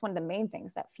that's one of the main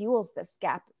things that fuels this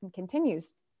gap and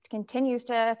continues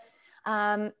to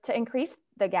increase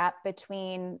the gap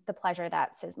between the pleasure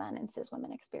that cis men and cis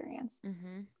women experience.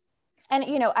 And,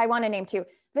 I want to name too,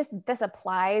 this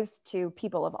applies to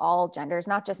people of all genders,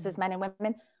 not just cis men and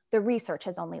women. The research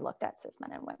has only looked at cis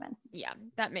men and women. Yeah,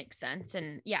 that makes sense.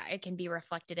 And yeah, it can be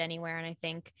reflected anywhere. And I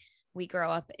think we grow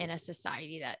up in a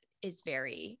society that is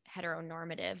very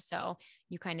heteronormative. So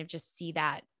you kind of just see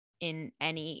that in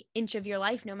any inch of your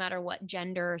life, no matter what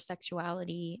gender or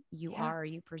sexuality you are,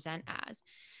 you present as.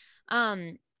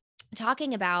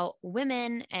 talking about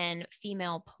women and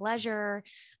female pleasure,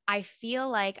 I feel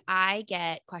like I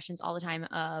get questions all the time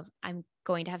of, I'm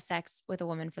going to have sex with a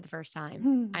woman for the first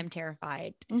time. I'm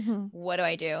terrified. What do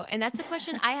I do? And that's a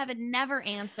question I have never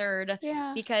answered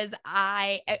because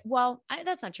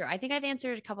that's not true. I think I've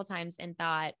answered a couple times and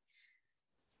thought,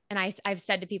 and I've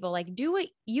said to people, like, do what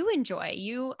you enjoy.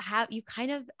 You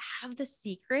kind of have the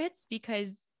secrets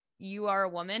because you are a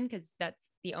woman, because that's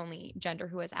the only gender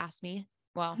who has asked me.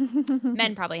 Well,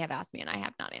 men probably have asked me and I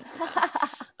have not answered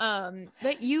them.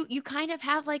 But you kind of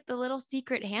have like the little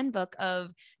secret handbook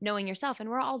of knowing yourself, and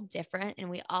we're all different and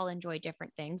we all enjoy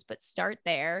different things, but start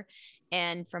there.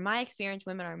 And from my experience,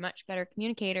 women are much better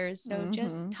communicators. So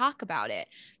just talk about it.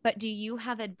 But do you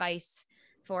have advice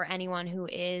for anyone who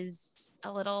is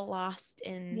a little lost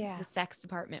in the sex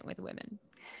department with women?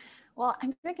 Well,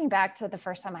 I'm thinking back to the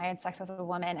first time I had sex with a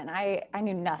woman, and I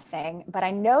knew nothing, but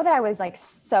I know that I was like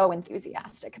so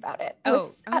enthusiastic about it.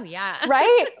 Yeah.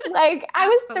 Right? Like I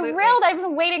was thrilled. I've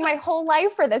been waiting my whole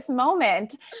life for this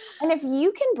moment. And if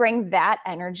you can bring that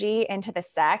energy into the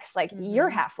sex, like you're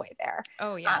halfway there.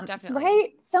 Oh yeah, definitely. Right?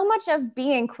 So much of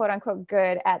being quote unquote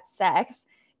good at sex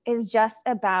is just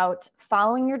about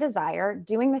following your desire,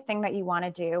 doing the thing that you want to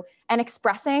do, and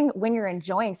expressing when you're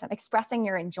enjoying something, expressing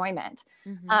your enjoyment.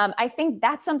 I think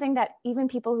that's something that even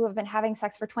people who have been having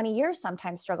sex for 20 years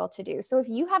sometimes struggle to do. So if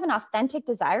you have an authentic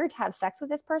desire to have sex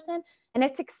with this person and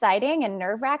it's exciting and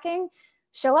nerve-wracking,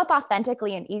 show up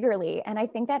authentically and eagerly. And I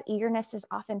think that eagerness is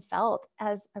often felt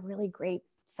as a really great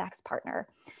sex partner.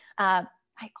 I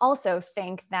also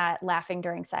think that laughing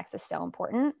during sex is so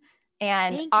important.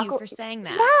 And thank you for saying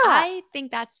that. Yeah. I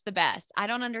think that's the best. I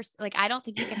don't understand. Like, I don't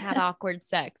think you can have awkward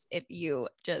sex if you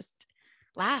just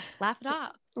laugh it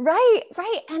off. Right.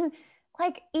 And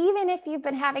like, even if you've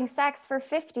been having sex for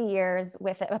 50 years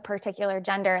with a particular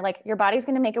gender, like your body's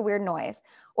going to make a weird noise,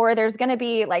 or there's going to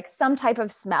be like some type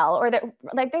of smell, or that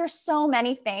like, there's so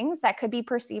many things that could be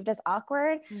perceived as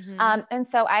awkward. And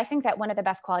so I think that one of the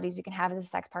best qualities you can have as a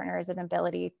sex partner is an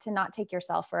ability to not take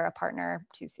yourself or a partner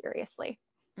too seriously.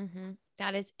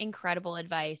 That is incredible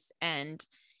advice. And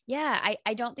yeah,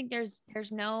 I don't think there's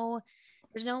no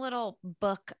little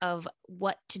book of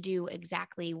what to do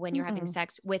exactly when you're having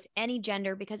sex with any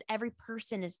gender, because every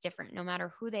person is different, no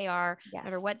matter who they are, no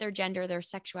matter what their gender, their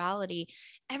sexuality.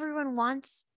 Everyone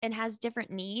wants and has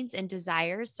different needs and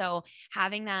desires. So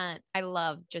having that, I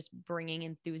love just bringing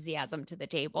enthusiasm to the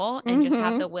table and just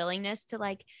have the willingness to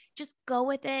like, just go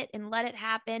with it and let it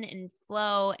happen and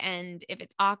flow. And if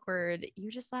it's awkward,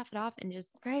 you just laugh it off and just,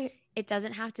 it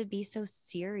doesn't have to be so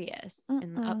serious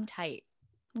and uptight.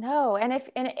 No. And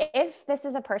if this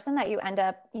is a person that you end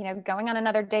up, going on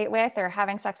another date with or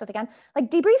having sex with again, like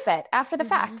debrief it after the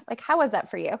fact. Like, how was that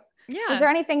for you? Yeah. Is there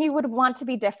anything you would want to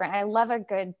be different? I love a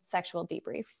good sexual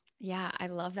debrief. Yeah. I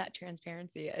love that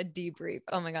transparency, a debrief.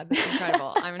 Oh my God, that's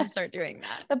incredible. I'm going to start doing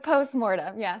that. The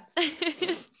post-mortem. Yes.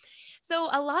 So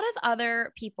a lot of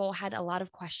other people had a lot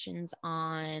of questions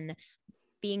on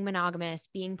being monogamous,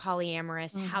 being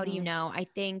polyamorous. How do you know? I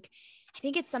think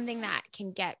it's something that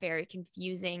can get very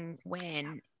confusing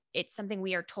when it's something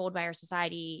we are told by our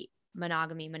society,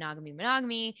 monogamy, monogamy,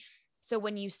 monogamy. So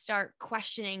when you start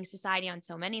questioning society on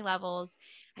so many levels,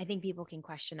 I think people can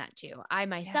question that too. I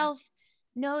myself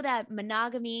know that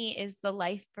monogamy is the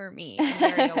life for me. I'm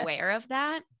very aware of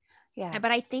that. Yeah. But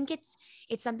I think it's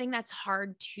something that's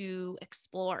hard to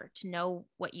explore, to know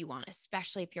what you want,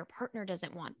 especially if your partner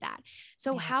doesn't want that.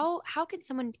 So how can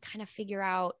someone kind of figure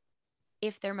out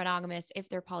if they're monogamous, if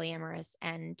they're polyamorous,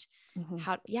 and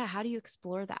how do you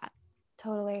explore that?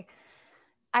 Totally.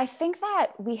 I think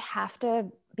that we have to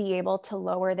be able to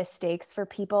lower the stakes for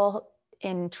people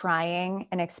in trying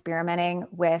and experimenting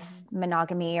with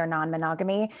monogamy or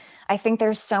non-monogamy. I think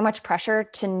there's so much pressure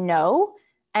to know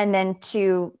and then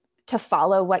to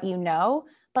follow what you know,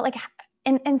 but like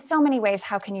in so many ways,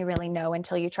 how can you really know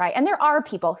until you try? And there are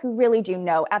people who really do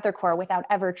know at their core without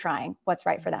ever trying what's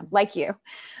right for them, like you.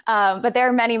 But there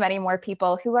are many, many more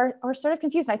people who are sort of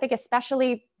confused. I think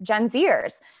especially Gen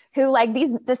Zers who like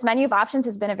this menu of options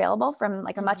has been available from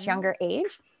like a much younger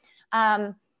age.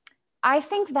 I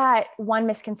think that one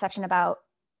misconception about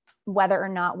whether or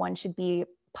not one should be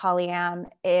polyam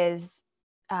is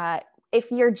if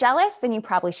you're jealous, then you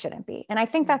probably shouldn't be. And I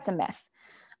think that's a myth.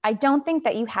 I don't think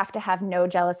that you have to have no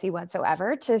jealousy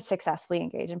whatsoever to successfully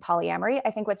engage in polyamory.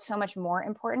 I think what's so much more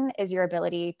important is your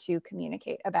ability to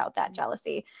communicate about that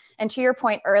jealousy. And to your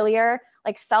point earlier,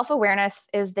 like self-awareness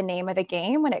is the name of the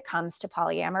game when it comes to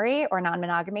polyamory or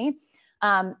non-monogamy.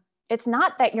 it's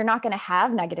not that you're not going to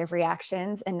have negative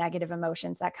reactions and negative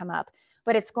emotions that come up,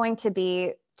 but it's going to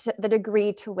be to the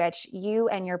degree to which you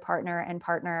and your partner and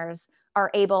partners are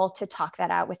able to talk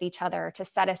that out with each other, to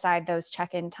set aside those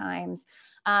check-in times,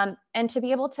 and to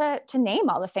be able to name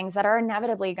all the things that are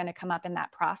inevitably going to come up in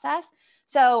that process.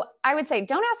 So I would say,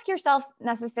 don't ask yourself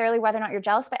necessarily whether or not you're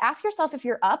jealous, but ask yourself if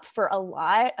you're up for a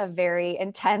lot of very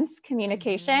intense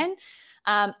communication.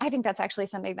 I think that's actually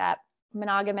something that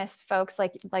monogamous folks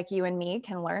like you and me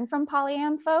can learn from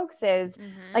polyam folks, is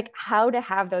like how to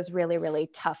have those really, really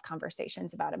tough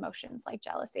conversations about emotions like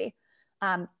jealousy.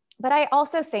 But I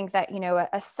also think that,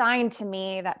 a sign to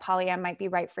me that polyam might be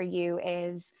right for you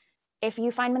is if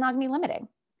you find monogamy limiting,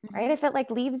 right? If it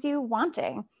like leaves you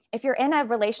wanting, if you're in a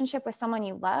relationship with someone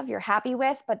you love, you're happy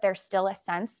with, but there's still a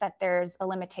sense that there's a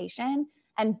limitation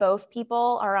and both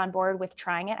people are on board with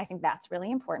trying it, I think that's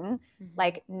really important.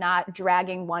 Like not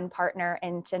dragging one partner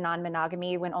into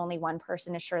non-monogamy when only one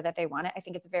person is sure that they want it. I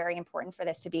think it's very important for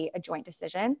this to be a joint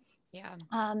decision. Yeah.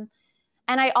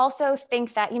 And I also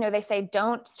think that, they say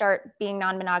don't start being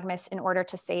non-monogamous in order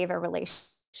to save a relationship.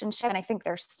 And I think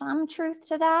there's some truth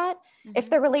to that. If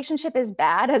the relationship is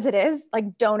bad as it is,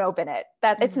 like don't open it.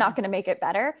 That it's not going to make it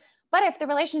better. But if the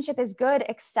relationship is good,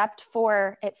 except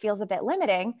for it feels a bit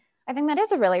limiting, I think that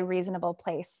is a really reasonable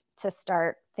place to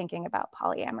start thinking about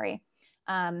polyamory.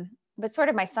 But sort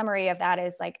of my summary of that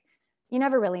is like, you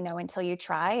never really know until you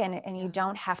try, and you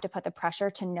don't have to put the pressure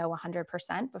to know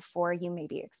 100% before you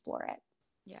maybe explore it.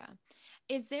 Yeah.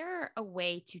 Is there a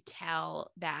way to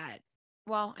tell that?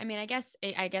 Well, I mean, I guess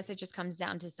it just comes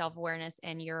down to self-awareness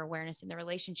and your awareness in the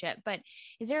relationship, but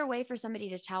is there a way for somebody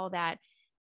to tell that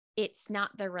it's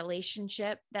not the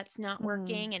relationship that's not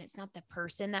working and it's not the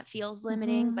person that feels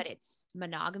limiting, but it's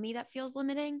monogamy that feels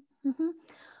limiting?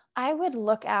 I would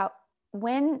look out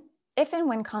if and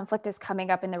when conflict is coming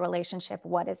up in the relationship,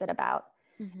 what is it about?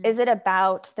 Is it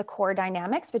about the core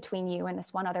dynamics between you and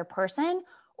this one other person?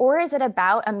 Or is it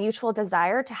about a mutual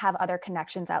desire to have other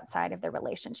connections outside of the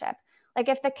relationship? Like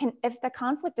if the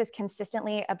conflict is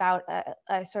consistently about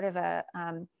a sort of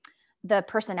the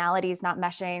personalities not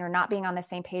meshing or not being on the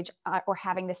same page or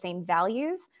having the same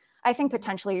values, I think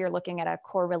potentially you're looking at a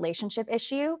core relationship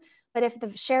issue. But if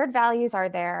the shared values are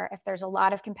there, if there's a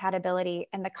lot of compatibility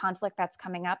and the conflict that's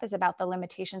coming up is about the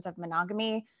limitations of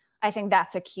monogamy, I think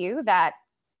that's a cue that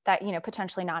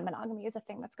potentially non-monogamy is a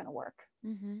thing that's going to work.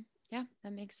 Yeah,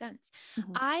 that makes sense.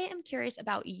 I am curious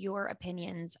about your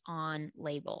opinions on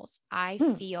labels. I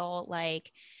feel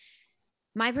like,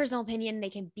 my personal opinion, they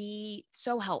can be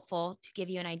so helpful to give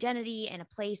you an identity and a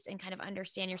place and kind of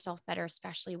understand yourself better,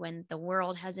 especially when the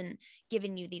world hasn't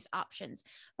given you these options.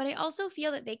 But I also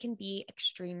feel that they can be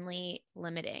extremely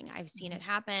limiting. I've seen it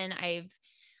happen.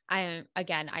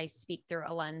 I speak through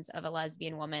a lens of a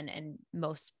lesbian woman, and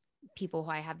most people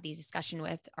who I have these discussions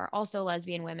with are also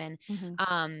lesbian women,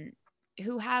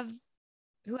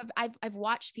 I've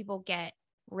watched people get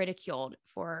ridiculed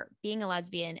for being a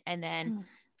lesbian and then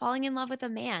falling in love with a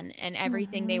man, and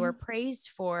everything they were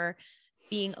praised for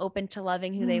being open to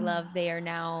loving who they love, they are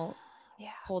now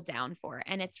pulled down for.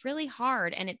 And it's really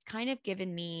hard. And it's kind of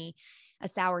given me a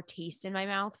sour taste in my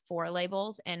mouth for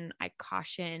labels. And I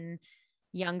caution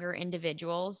younger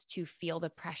individuals to feel the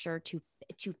pressure to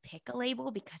pick a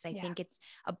label, because I think it's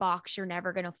a box you're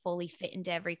never going to fully fit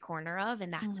into every corner of,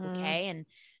 and that's okay. And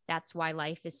that's why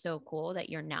life is so cool, that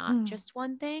you're not just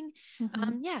one thing.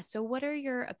 So what are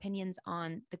your opinions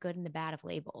on the good and the bad of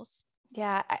labels?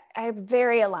 Yeah, I'm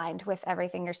very aligned with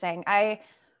everything you're saying. I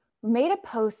made a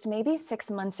post maybe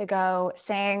 6 months ago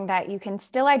saying that you can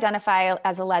still identify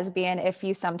as a lesbian if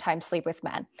you sometimes sleep with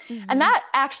men. And that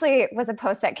actually was a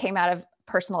post that came out of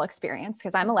personal experience,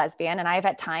 because I'm a lesbian and I've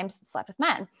at times slept with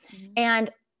men.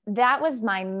 And that was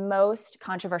my most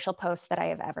controversial post that I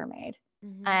have ever made.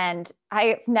 And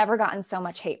I've never gotten so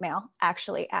much hate mail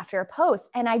actually after a post.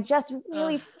 And I just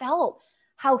really felt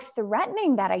how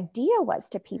threatening that idea was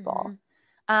to people.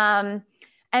 And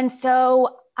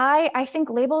so I think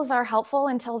labels are helpful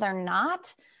until they're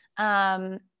not.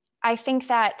 I think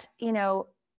that,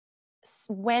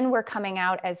 when we're coming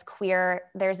out as queer,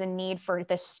 there's a need for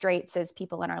the straight cis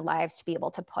people in our lives to be able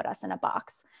to put us in a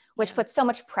box, which puts so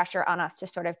much pressure on us to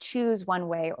sort of choose one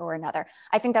way or another.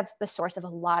 I think that's the source of a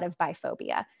lot of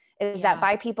biphobia, is that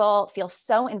bi people feel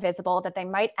so invisible that they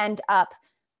might end up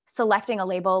selecting a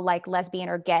label like lesbian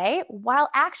or gay, while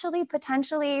actually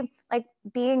potentially like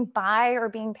being bi or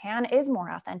being pan is more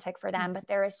authentic for them. But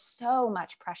there is so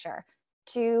much pressure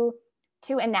to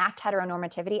enact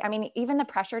heteronormativity. I mean, even the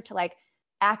pressure to like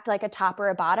act like a top or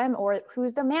a bottom, or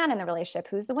who's the man in the relationship,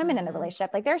 who's the women in the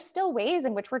relationship. Like there's still ways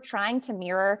in which we're trying to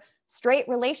mirror straight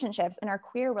relationships and our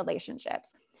queer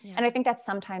relationships. Yeah. And I think that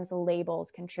sometimes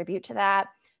labels contribute to that.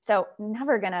 So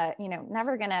never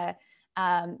gonna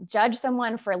judge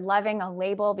someone for loving a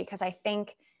label, because I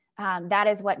think that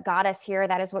is what got us here.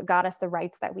 That is what got us the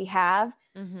rights that we have.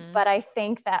 But I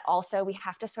think that also we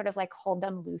have to sort of like hold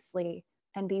them loosely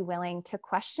and be willing to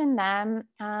question them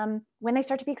when they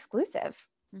start to be exclusive.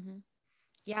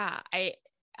 Yeah,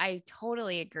 I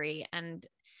totally agree. And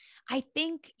I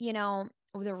think, you know,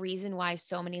 the reason why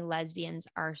so many lesbians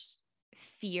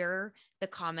fear the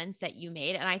comments that you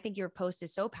made, and I think your post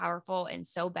is so powerful and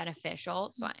so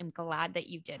beneficial, so I'm glad that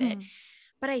you did it.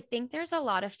 But I think there's a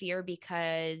lot of fear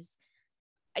because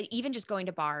even just going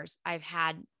to bars, I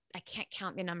can't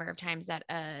count the number of times that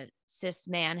a cis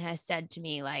man has said to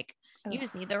me, like, you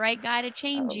just need the right guy to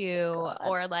change you. God.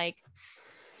 Or like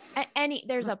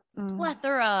there's a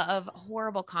plethora of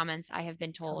horrible comments I have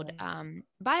been told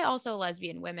by also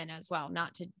lesbian women as well,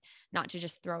 not to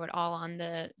just throw it all on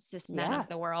the cis men of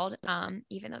the world,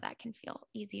 even though that can feel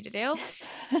easy to do.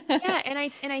 Yeah.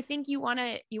 And I think you want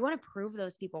to prove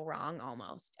those people wrong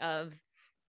almost.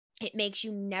 It makes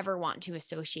you never want to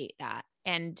associate that.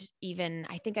 And even,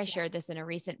 I think I shared this in a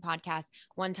recent podcast.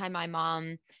 One time my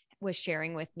mom was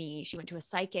sharing with me, she went to a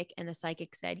psychic and the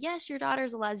psychic said, yes, your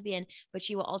daughter's a lesbian, but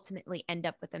she will ultimately end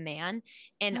up with a man.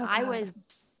 And I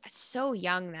was so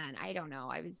young then. I don't know.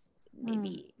 I was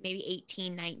maybe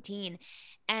 18, 19.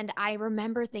 And I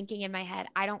remember thinking in my head,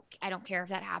 I don't care if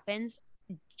that happens,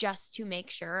 just to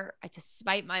make sure, to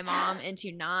spite my mom and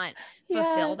to not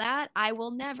fulfill that. I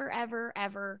will never, ever,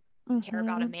 ever care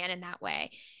about a man in that way.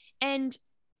 And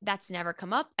that's never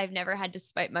come up. I've never had to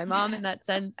spite my mom in that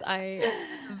sense. I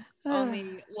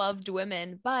only loved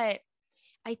women, but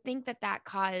I think that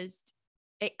caused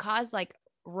like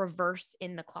reverse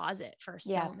in the closet for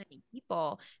so many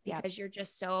people, because you're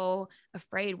just so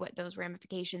afraid what those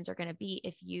ramifications are going to be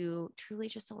if you truly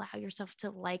just allow yourself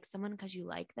to like someone because you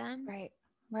like them.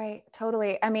 Right.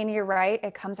 Totally. I mean, you're right.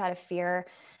 It comes out of fear.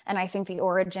 And I think the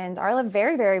origins are a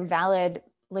very, very valid,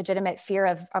 legitimate fear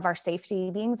of our safety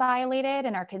being violated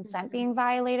and our consent being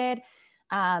violated.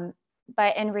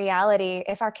 But in reality,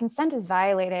 if our consent is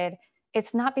violated,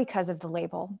 it's not because of the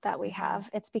label that we have.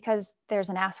 It's because there's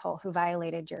an asshole who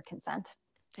violated your consent.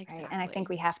 Exactly. Right? And I think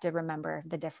we have to remember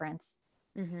the difference.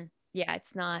 Yeah.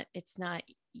 It's not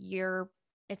your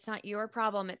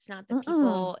problem. It's not the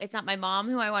people. It's not my mom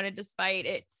who I wanted to spite.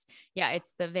 It's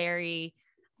the very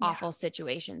awful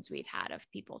situations we've had of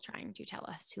people trying to tell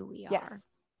us who we are.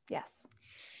 Yes.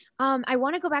 I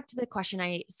want to go back to the question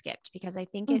I skipped because I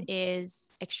think it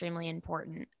is extremely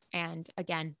important. And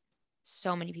again,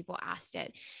 so many people asked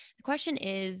it. The question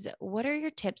is, what are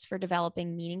your tips for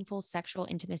developing meaningful sexual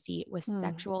intimacy with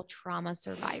sexual trauma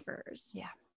survivors? Yeah.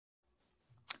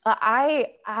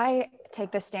 I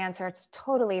take the stance where it's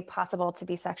totally possible to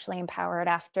be sexually empowered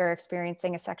after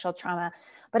experiencing a sexual trauma,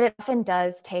 but it often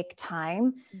does take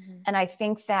time. And I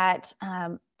think that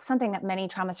something that many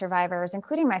trauma survivors,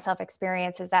 including myself,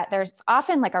 experience is that there's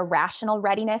often like a rational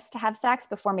readiness to have sex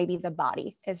before maybe the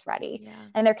body is ready.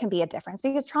 And there can be a difference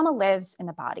because trauma lives in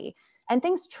the body and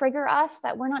things trigger us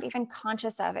that we're not even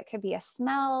conscious of. It could be a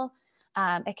smell.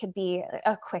 It could be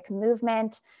a quick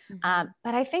movement. But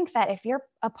I think that if you're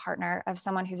a partner of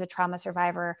someone who's a trauma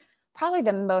survivor, probably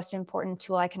the most important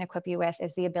tool I can equip you with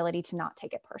is the ability to not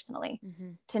take it personally,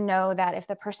 to know that if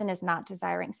the person is not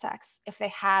desiring sex, if they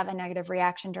have a negative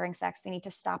reaction during sex, they need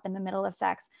to stop in the middle of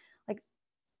sex. Like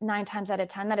 9 times out of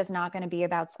 10, that is not going to be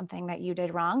about something that you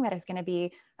did wrong. That is going to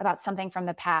be about something from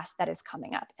the past that is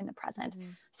coming up in the present.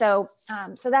 So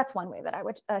that's one way that I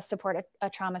would support a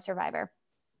trauma survivor.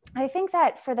 I think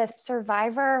that for the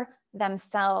survivor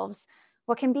themselves,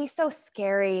 what can be so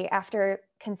scary after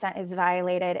consent is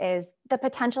violated is the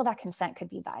potential that consent could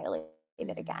be violated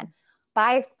again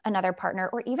by another partner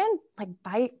or even like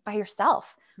by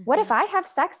yourself. What if I have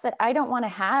sex that I don't want to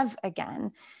have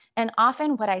again? And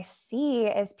often what I see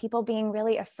is people being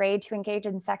really afraid to engage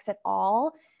in sex at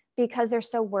all because they're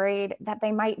so worried that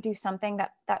they might do something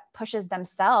that pushes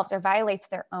themselves or violates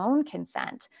their own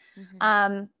consent.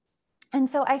 And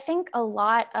so I think a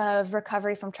lot of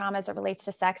recovery from trauma as it relates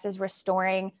to sex is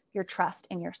restoring your trust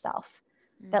in yourself.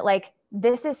 That like,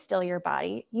 this is still your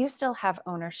body. You still have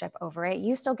ownership over it.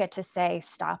 You still get to say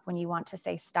stop when you want to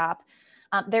say stop.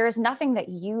 There is nothing that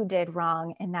you did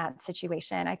wrong in that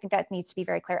situation. I think that needs to be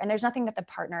very clear. And there's nothing that the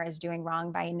partner is doing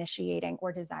wrong by initiating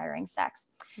or desiring sex.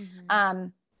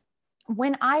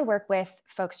 when I work with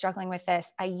folks struggling with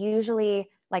this, I usually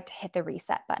like to hit the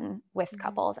reset button with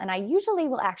couples. And I usually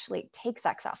will actually take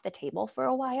sex off the table for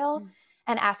a while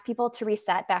and ask people to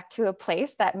reset back to a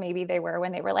place that maybe they were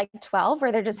when they were like 12,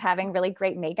 where they're just having really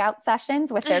great makeout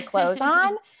sessions with their clothes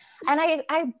on.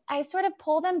 And I sort of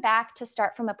pull them back to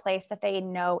start from a place that they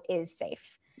know is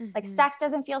safe. Like sex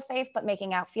doesn't feel safe, but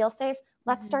making out feels safe.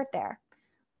 Let's start there.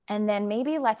 And then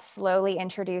maybe let's slowly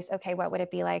introduce, okay, what would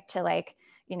it be like to like,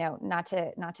 you know, not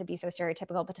to be so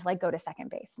stereotypical, but to like go to second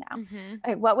base now.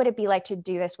 Like, what would it be like to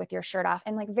do this with your shirt off?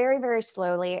 And like very, very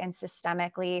slowly and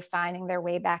systemically finding their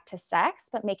way back to sex,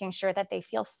 but making sure that they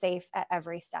feel safe at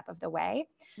every step of the way.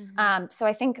 So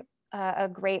I think a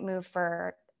great move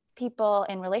for people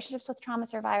in relationships with trauma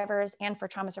survivors and for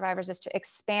trauma survivors is to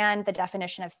expand the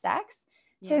definition of sex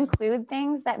to include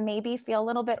things that maybe feel a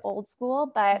little bit old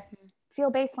school, but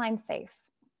feel baseline safe.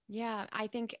 Yeah, I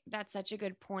think that's such a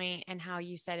good point. And how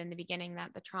you said in the beginning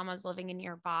that the trauma is living in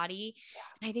your body.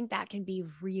 And I think that can be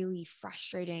really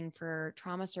frustrating for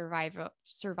trauma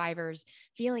survivors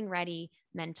feeling ready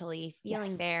mentally,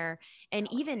 feeling there,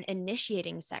 and even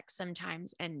initiating sex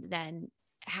sometimes. And then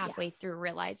halfway through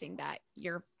realizing that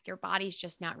your body's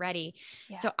just not ready.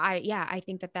 So I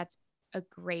think that that's a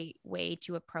great way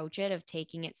to approach it, of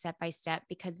taking it step by step,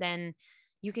 because then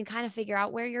you can kind of figure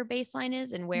out where your baseline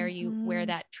is and where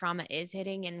that trauma is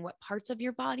hitting and what parts of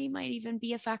your body might even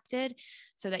be affected,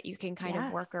 so that you can kind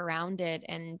of work around it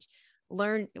and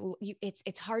learn.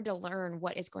 It's hard to learn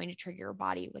what is going to trigger your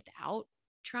body without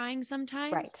trying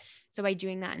sometimes. So by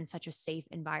doing that in such a safe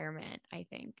environment, I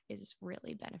think is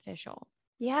really beneficial.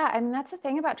 Yeah. I mean, that's the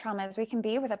thing about trauma, is we can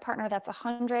be with a partner that's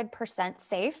 100%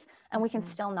 safe and we can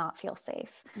still not feel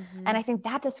safe. And I think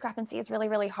that discrepancy is really,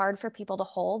 really hard for people to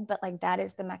hold, but like that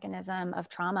is the mechanism of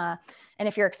trauma. And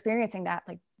if you're experiencing that,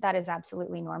 like that is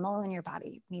absolutely normal and your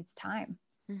body needs time.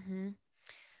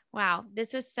 Wow.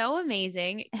 This was so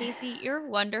amazing. Casey, you're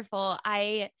wonderful.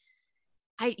 I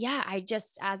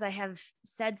just, as I have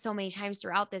said so many times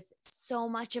throughout this, so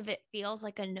much of it feels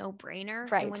like a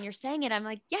no-brainer. And when you're saying it, I'm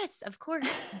like, yes, of course,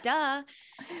 duh.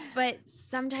 But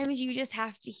sometimes you just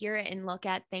have to hear it and look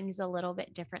at things a little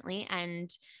bit differently.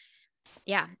 And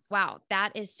yeah, wow,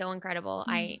 that is so incredible.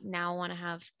 I now want to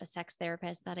have a sex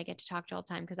therapist that I get to talk to all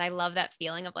the time, because I love that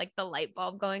feeling of like the light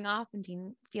bulb going off and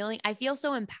I feel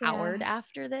so empowered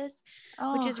after this,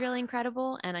 which is really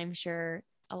incredible. And I'm sure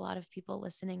a lot of people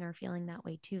listening are feeling that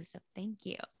way too. So thank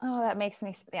you. Oh, that makes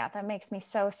me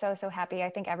so, so, so happy. I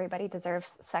think everybody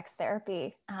deserves sex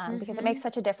therapy because it makes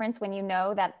such a difference when you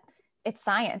know that it's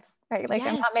science, right? Like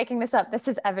I'm not making this up. This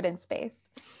is evidence-based.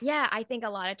 Yeah. I think a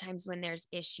lot of times when there's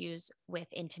issues with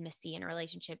intimacy in a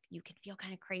relationship, you can feel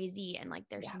kind of crazy and like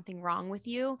there's something wrong with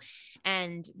you.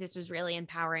 And this was really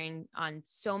empowering on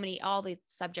all the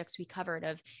subjects we covered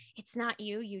of, it's not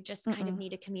you. You just kind of need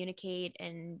to communicate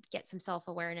and get some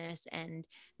self-awareness and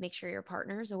make sure your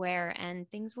partner's aware, and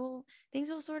things will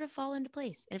sort of fall into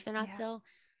place. And if they're not still,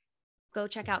 go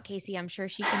check out Casey. I'm sure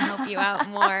she can help you out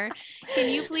more. Can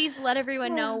you please let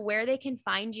everyone know where they can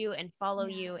find you and follow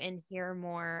you and hear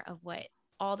more of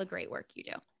all the great work you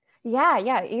do?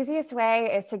 Yeah. Easiest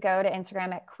way is to go to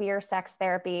Instagram at Queer Sex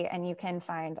Therapy, and you can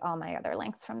find all my other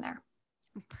links from there.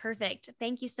 Perfect.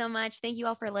 Thank you so much. Thank you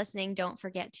all for listening. Don't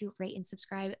forget to rate and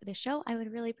subscribe the show. I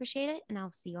would really appreciate it. And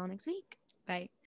I'll see you all next week. Bye.